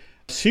about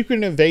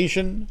Secret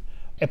Invasion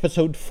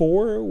Episode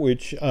 4,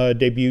 which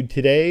debuted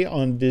today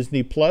on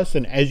Disney+.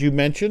 And as you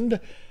mentioned,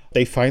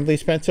 they finally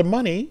spent some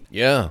money.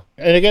 Yeah.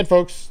 And again,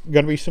 folks,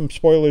 going to be some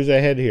spoilers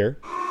ahead here.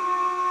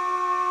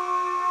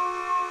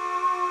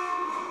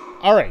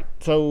 All right,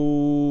 so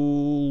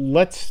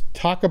let's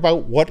talk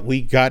about what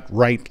we got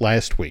right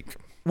last week.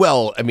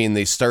 Well, I mean,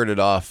 they started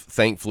off,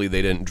 thankfully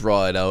they didn't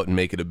draw it out and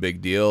make it a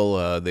big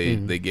deal.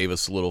 They gave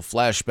us a little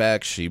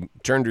flashback. She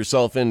turned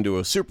herself into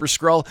a super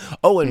Skrull.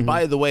 Oh, and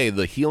by the way,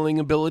 the healing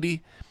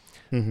ability,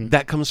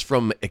 that comes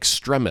from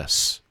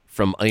Extremis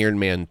from Iron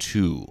Man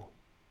 2.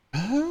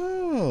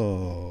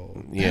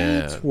 Oh,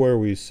 yeah. That's where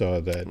we saw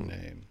that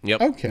name. Yep.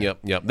 Okay.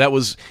 Yep. That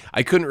was,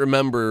 I couldn't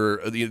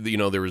remember,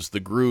 there was the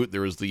Groot,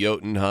 there was the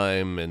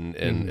Jotunheim, and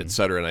et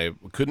cetera, and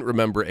I couldn't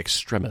remember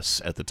Extremis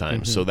at the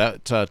time. So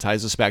that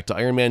ties us back to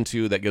Iron Man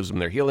 2. That gives them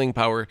their healing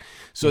power.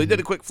 So they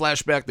did a quick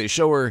flashback. They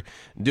show her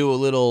do a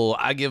little,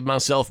 I give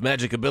myself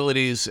magic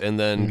abilities, and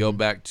then go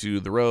back to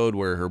the road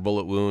where her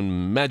bullet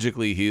wound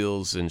magically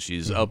heals, and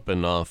she's up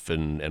and off,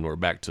 and we're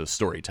back to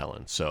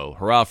storytelling. So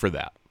hurrah for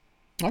that.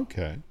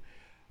 Okay.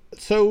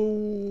 So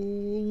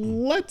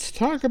let's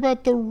talk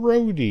about the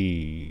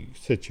Rhodey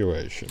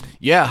situation.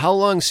 Yeah, how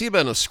long's he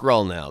been a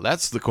Skrull now?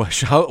 That's the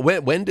question.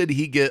 When did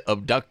he get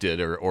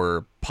abducted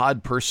or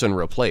pod person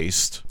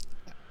replaced?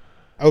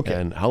 Okay.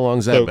 And how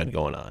long's that been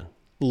going on?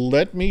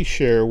 Let me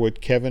share what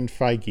Kevin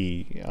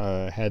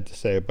Feige had to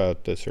say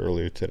about this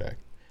earlier today.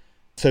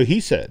 So he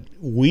said,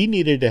 we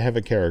needed to have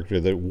a character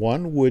that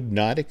one would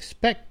not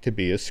expect to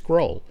be a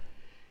Skrull.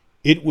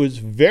 It was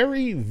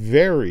very,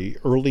 very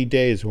early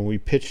days when we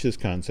pitched this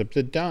concept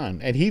to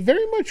Don, and he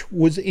very much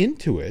was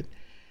into it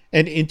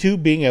and into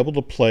being able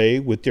to play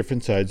with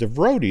different sides of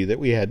Rhodey that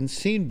we hadn't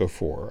seen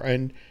before.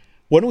 And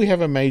when we have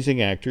amazing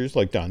actors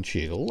like Don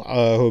Cheadle,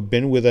 who have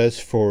been with us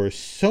for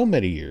so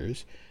many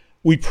years,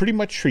 we pretty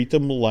much treat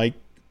them like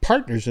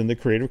partners in the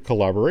creative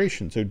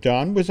collaboration. So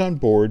Don was on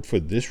board for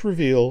this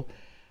reveal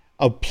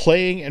of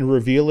playing and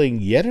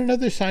revealing yet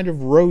another side of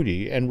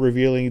Rhodey and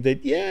revealing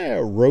that,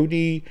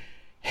 Rhodey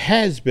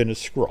has been a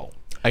Skrull.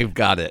 I've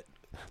got it.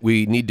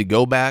 We need to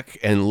go back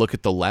and look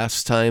at the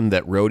last time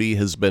that Rhodey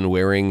has been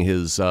wearing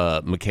his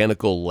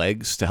mechanical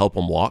legs to help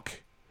him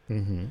walk.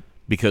 Mm-hmm.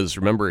 Because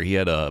remember, he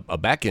had a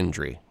back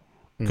injury,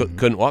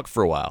 couldn't walk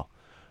for a while.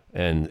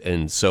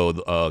 And so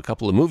a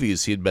couple of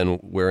movies, he'd been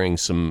wearing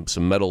some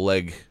metal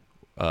leg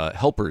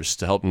helpers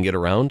to help him get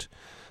around.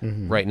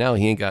 Mm-hmm. Right now,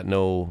 he ain't got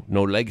no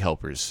leg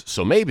helpers.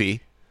 So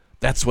maybe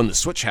that's when the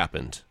switch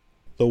happened.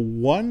 The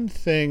one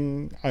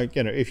thing,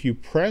 if you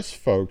press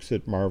folks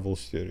at Marvel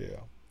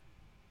Studio,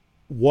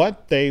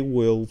 what they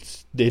will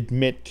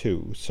admit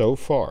to so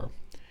far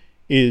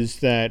is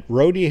that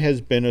Rhodey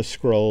has been a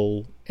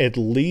Skrull at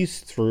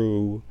least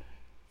through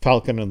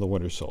Falcon and the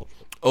Winter Soldier.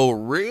 Oh,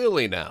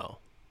 really now?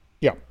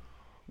 Yeah.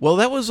 Well,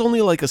 that was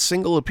only like a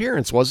single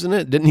appearance, wasn't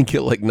it? Didn't he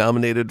get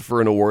nominated for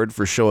an award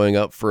for showing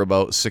up for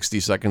about 60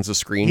 seconds of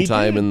screen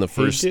time in the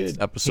first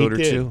episode or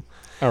two?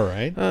 All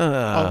right.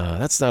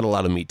 That's not a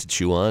lot of meat to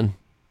chew on.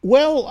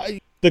 Well,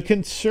 the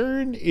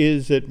concern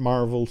is at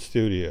Marvel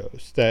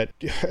Studios that,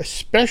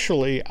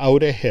 especially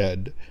out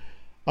ahead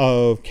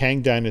of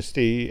Kang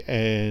Dynasty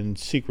and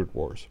Secret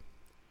Wars,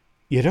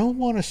 you don't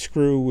want to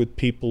screw with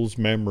people's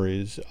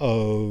memories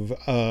of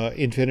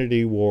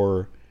Infinity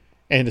War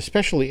and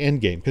especially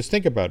Endgame. Because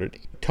think about it.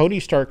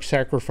 Tony Stark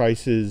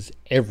sacrifices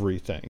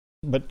everything.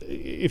 But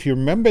if you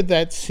remember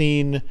that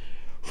scene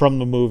from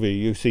the movie,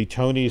 you see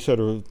Tony sort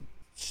of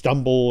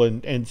stumble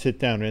and sit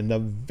down. And the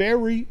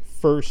very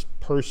first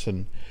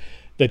person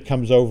that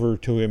comes over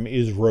to him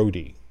is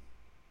Rhodey.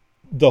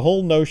 The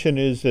whole notion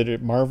is that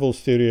at Marvel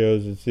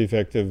Studios, it's the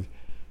effect of,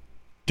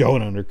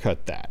 don't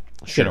undercut that.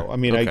 Sure.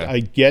 Okay. I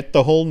get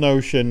the whole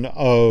notion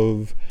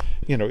of,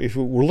 if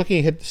we're looking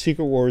ahead to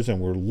Secret Wars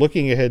and we're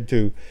looking ahead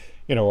to,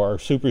 our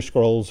Super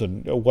Skrulls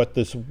and what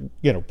this,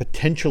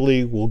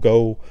 potentially will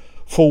go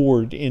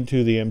forward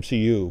into the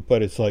MCU.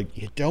 But it's like,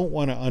 you don't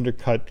want to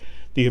undercut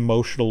the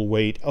emotional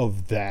weight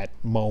of that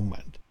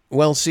moment.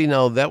 Well, see,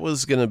 now that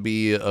was going to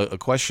be a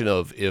question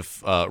of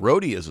if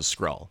Rhodey is a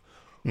Skrull.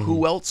 Mm-hmm.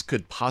 Who else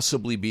could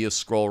possibly be a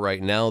Skrull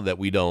right now that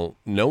we don't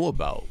know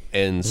about?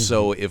 And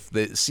so if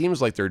it seems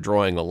like they're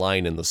drawing a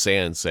line in the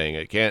sand saying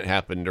it can't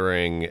happen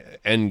during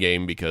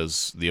Endgame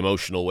because the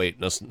emotional weight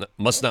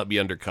must not be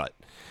undercut.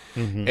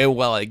 Mm-hmm. And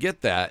while I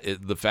get that,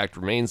 the fact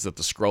remains that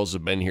the Skrulls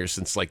have been here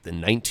since the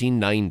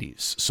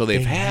 1990s. So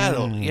they've had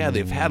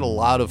a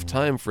lot of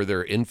time for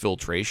their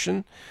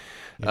infiltration.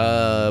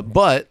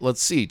 But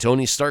let's see,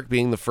 Tony Stark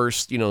being the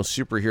first,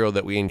 superhero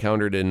that we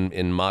encountered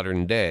in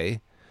modern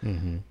day.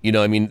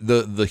 Mm-hmm.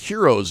 The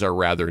heroes are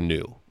rather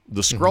new.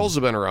 The Skrulls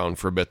have been around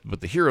for a bit,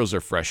 but the heroes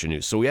are fresh and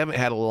new. So we haven't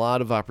had a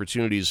lot of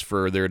opportunities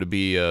for there to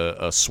be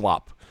a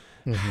swap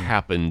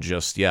happen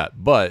just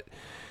yet. But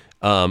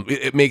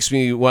it makes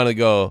me want to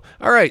go,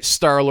 all right,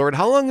 Star-Lord,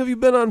 how long have you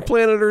been on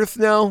planet Earth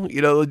now?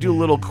 Do a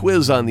little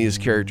quiz on these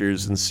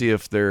characters and see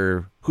if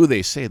they're who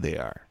they say they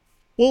are.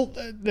 Well,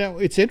 now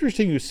it's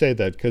interesting you say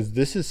that because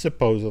this is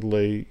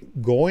supposedly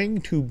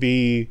going to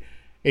be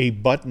a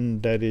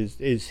button that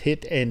is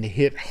hit and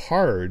hit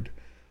hard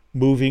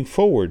moving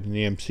forward in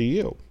the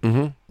MCU.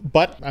 Mm-hmm.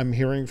 But I'm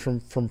hearing from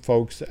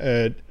folks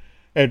at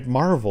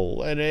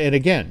Marvel, and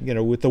again,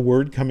 with the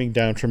word coming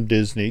down from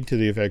Disney to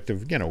the effect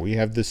of, we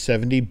have this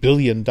 $70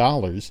 billion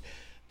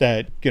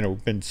that,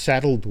 been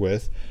saddled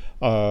with,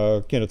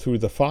 through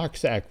the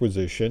Fox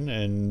acquisition,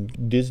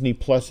 and Disney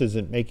Plus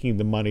isn't making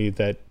the money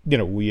that,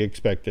 we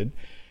expected.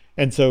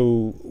 And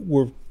so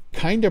we're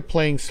kind of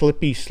playing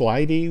slippy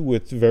slidey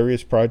with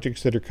various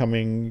projects that are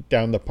coming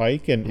down the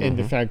pike. And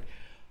in fact,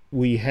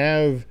 we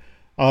have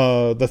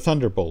the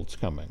Thunderbolts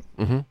coming.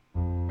 Mm-hmm.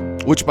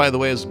 Which, by the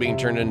way, is being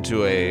turned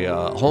into a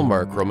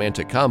Hallmark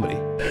romantic comedy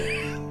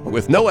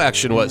with no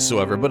action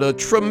whatsoever, but a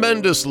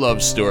tremendous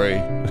love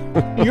story.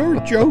 You're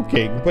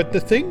joking, but the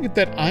thing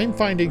that I'm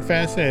finding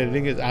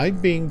fascinating is I'm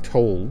being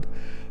told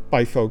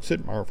by folks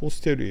at Marvel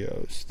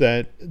Studios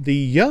that the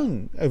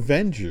Young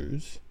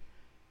Avengers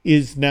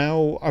is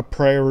now a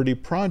priority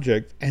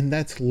project, and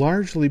that's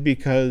largely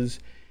because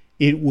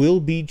it will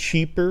be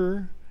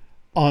cheaper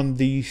on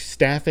the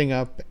staffing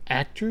up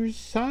actors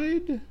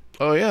side.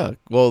 Oh, yeah.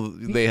 Well,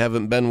 they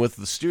haven't been with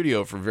the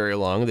studio for very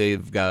long.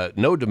 They've got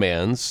no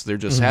demands. They're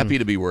just happy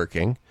to be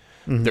working.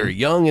 Mm-hmm. They're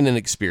young and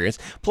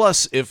inexperienced.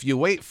 Plus, if you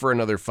wait for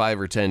another 5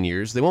 or 10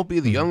 years, they won't be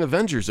the Young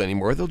Avengers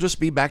anymore. They'll just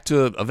be back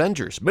to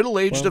Avengers,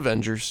 middle-aged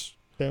Avengers.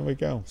 There we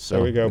go.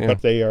 Yeah.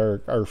 But they are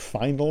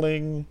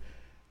finaling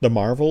the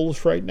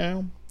Marvels right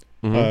now,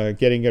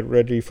 getting it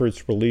ready for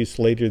its release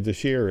later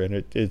this year.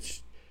 And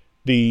it's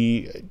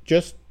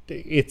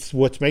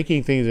what's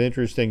making things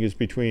interesting is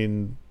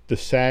between the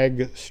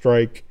SAG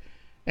strike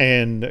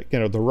and,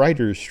 the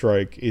writer's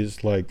strike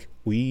is like,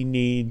 we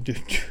need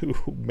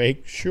to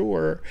make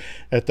sure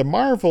that the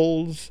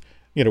Marvels,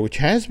 which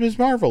has Ms.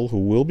 Marvel, who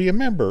will be a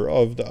member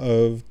of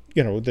the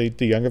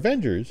Young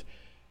Avengers,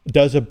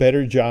 does a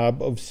better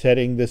job of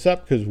setting this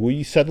up because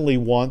we suddenly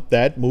want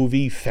that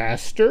movie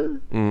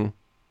faster. Mm.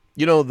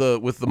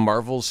 With the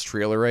Marvels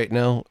trailer right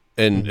now,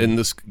 and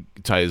this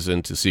ties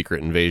into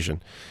Secret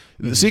Invasion.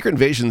 The Secret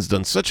Invasion's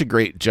done such a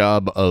great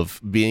job of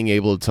being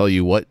able to tell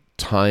you what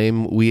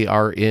time we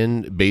are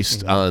in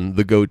based on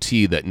the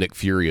goatee that Nick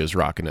Fury is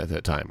rocking at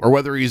that time, or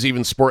whether he's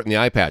even sporting the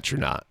eye patch or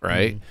not,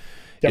 right?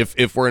 Yep.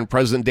 If we're in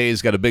present day,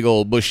 he's got a big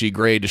old bushy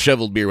gray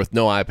disheveled beard with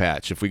no eye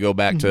patch. If we go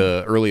back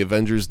to early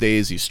Avengers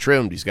days, he's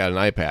trimmed, he's got an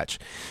eye patch.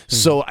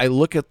 So I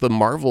look at the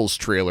Marvels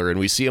trailer and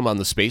we see him on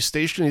the space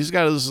station. He's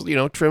got his,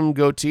 trimmed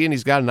goatee and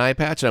he's got an eye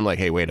patch. And I'm like,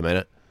 hey, wait a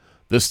minute.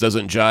 This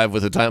doesn't jive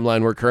with the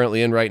timeline we're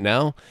currently in right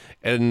now.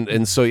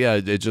 And so,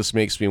 yeah, it just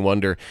makes me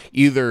wonder,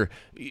 either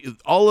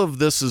all of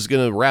this is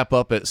going to wrap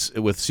up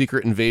with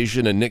Secret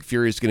Invasion and Nick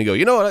Fury is going to go,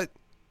 you know what,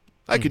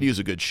 I could use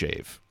a good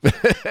shave.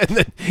 And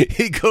then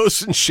he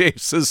goes and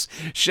shaves his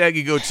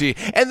shaggy goatee.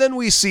 And then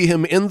we see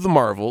him in the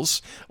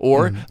Marvels,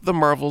 or the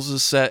Marvels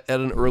is set at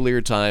an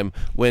earlier time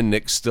when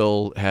Nick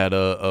still had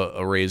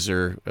a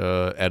razor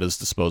at his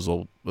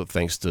disposal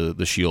thanks to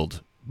the S.H.I.E.L.D.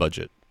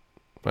 budget.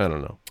 I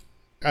don't know.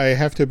 I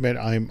have to admit,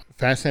 I'm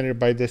fascinated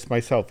by this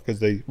myself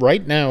because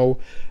right now,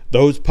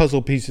 those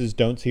puzzle pieces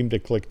don't seem to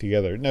click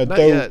together. Now,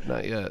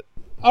 Not yet.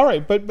 All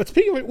right, but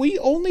speaking of it, we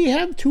only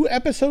have 2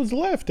 episodes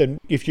left, and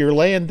if you're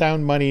laying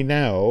down money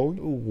now,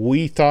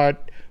 we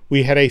thought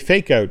we had a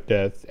fake-out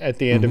death at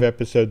the end of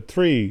episode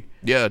 3.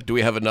 Yeah, do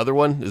we have another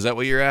one? Is that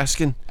what you're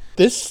asking?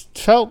 This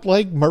felt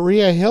like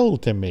Maria Hill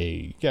to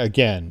me,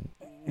 again.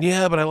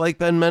 Yeah, but I like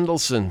Ben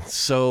Mendelsohn,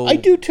 so... I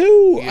do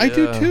too, yeah. I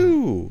do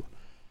too.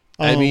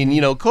 I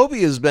mean, Kobe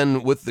has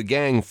been with the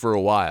gang for a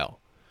while.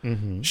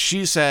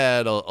 She's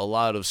had a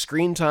lot of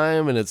screen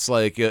time, and it's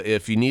like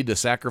if you need to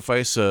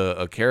sacrifice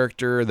a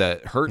character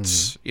that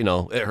hurts,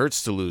 it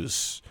hurts to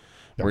lose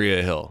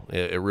Maria Hill.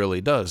 It really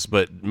does.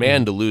 But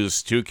man, to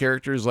lose 2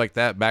 characters like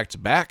that back to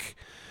back,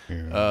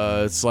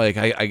 it's like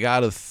I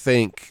gotta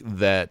think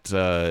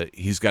that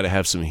he's got to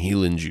have some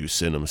healing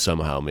juice in him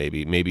somehow.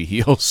 Maybe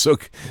he also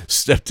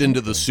stepped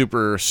into the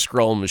super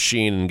Skrull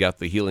machine and got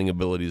the healing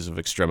abilities of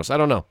Extremis. I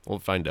don't know. We'll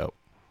find out.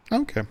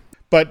 Okay.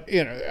 But,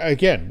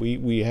 again,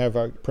 we have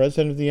our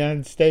President of the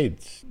United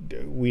States.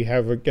 We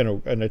have,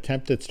 an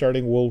attempt at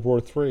starting World War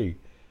III.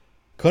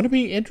 Going to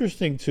be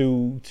interesting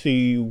to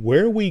see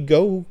where we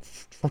go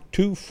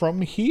to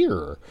from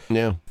here.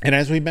 Yeah. And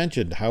as we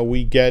mentioned, how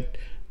we get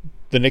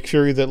the Nick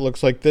Fury that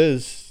looks like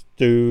this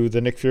to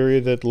the Nick Fury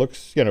that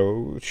looks,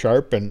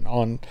 sharp and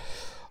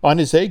on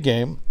his A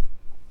game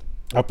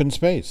up in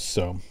space.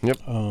 So, yep.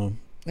 All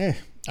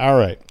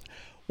right.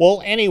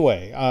 Well,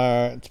 anyway,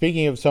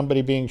 speaking of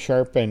somebody being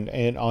sharp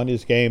and on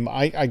his game,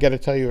 I got to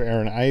tell you,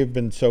 Aaron, I have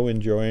been so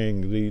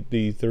enjoying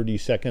the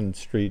 32nd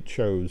Street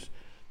shows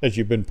that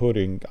you've been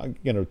putting,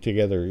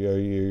 together,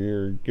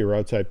 your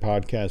outside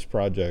podcast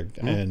project,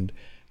 and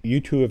you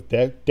two have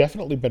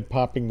definitely been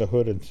popping the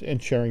hood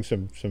and sharing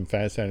some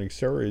fascinating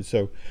stories.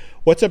 So,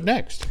 what's up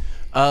next?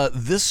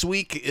 This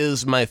week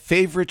is my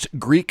favorite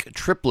Greek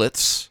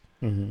triplets: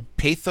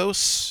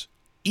 pathos,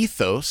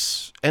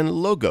 ethos, and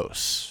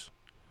logos.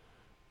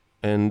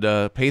 And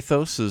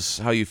pathos is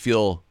how you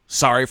feel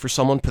sorry for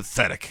someone,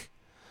 pathetic.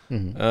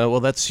 Well,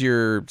 that's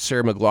your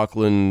Sarah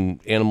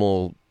McLachlan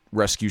animal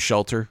rescue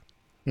shelter.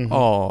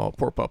 Oh,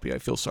 poor puppy, I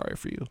feel sorry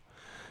for you.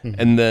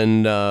 And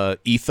then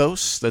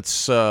ethos,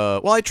 that's,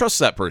 I trust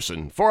that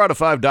person. 4 out of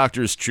 5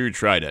 doctors chew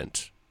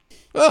Trident.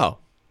 Oh,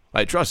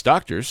 I trust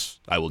doctors.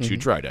 I will chew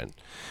Trident.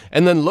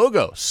 And then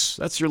logos,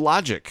 that's your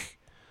logic.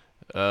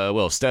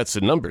 Stats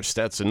and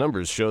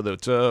numbers show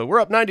that we're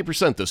up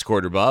 90% this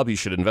quarter, Bob. You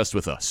should invest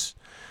with us.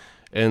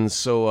 And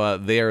so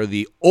they are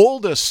the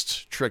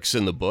oldest tricks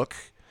in the book,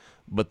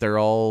 but they're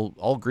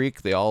all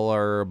Greek. They all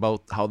are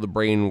about how the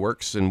brain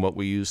works and what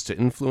we use to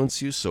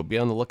influence you. So be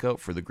on the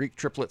lookout for the Greek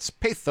triplets,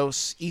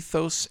 pathos,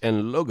 ethos,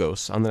 and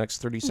logos on the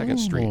next 32nd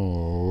Street.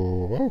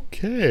 Oh,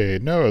 okay.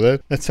 No,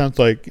 that sounds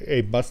like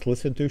a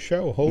must-listen-to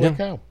show. Holy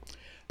cow.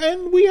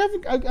 And we have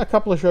a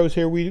couple of shows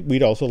here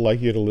we'd also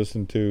like you to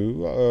listen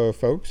to,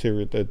 folks,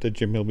 here at the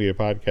Jim Hill Media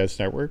Podcast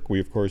Network. We,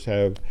 of course,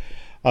 have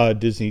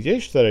Disney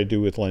Dish that I do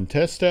with Len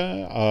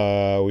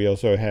Testa. We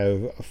also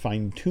have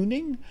Fine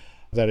Tuning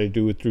that I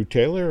do with Drew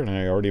Taylor, and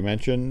I already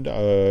mentioned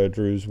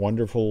Drew's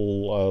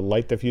wonderful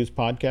Light the Fuse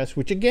podcast,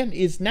 which again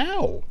is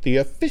now the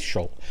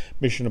official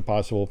Mission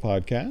Impossible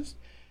podcast.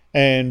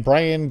 And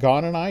Brian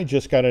Gaughan and I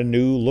just got a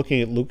new Looking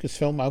at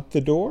Lucasfilm out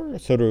the door,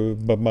 sort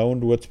of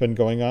bemoaned what's been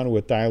going on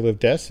with Dial of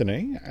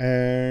Destiny.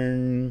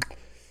 And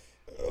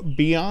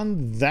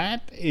beyond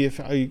that,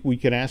 we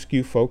could ask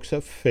you folks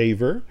a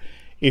favor.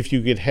 If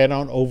you could head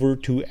on over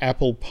to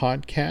Apple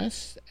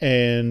Podcasts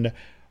and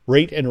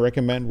rate and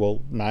recommend,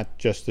 not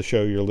just the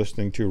show you're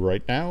listening to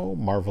right now,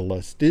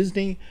 Marvelous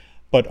Disney,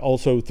 but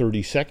also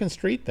 32nd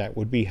Street, that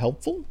would be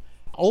helpful.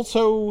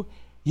 Also,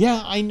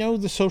 I know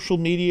the social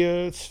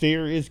media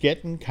sphere is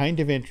getting kind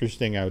of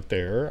interesting out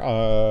there.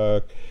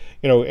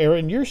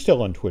 Aaron, you're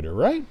still on Twitter,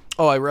 right?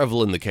 Oh, I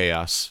revel in the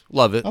chaos.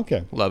 Love it.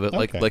 Okay. Love it.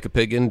 Okay. Like a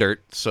pig in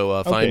dirt.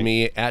 So find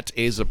me at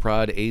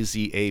Azaprod,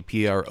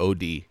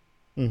 AZAPROD.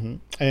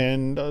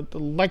 And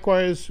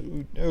likewise,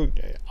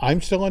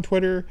 I'm still on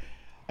Twitter,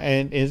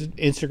 and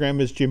Instagram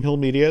is Jim Hill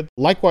Media.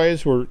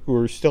 Likewise,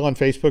 we're still on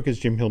Facebook as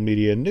Jim Hill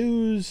Media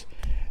News,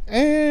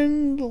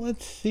 And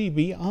let's see,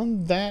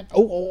 beyond that,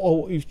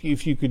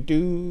 if you could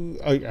do,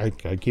 I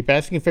keep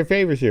asking for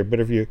favors here, but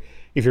if you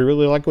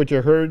really like what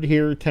you heard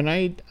here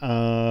tonight,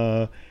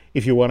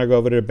 if you want to go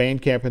over to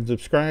Bandcamp and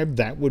subscribe,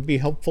 that would be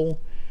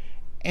helpful.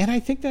 And I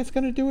think that's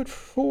going to do it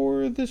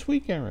for this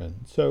week,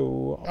 Aaron.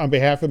 So on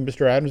behalf of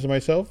Mr. Adams and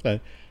myself,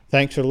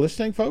 thanks for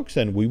listening, folks,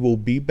 and we will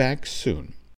be back soon.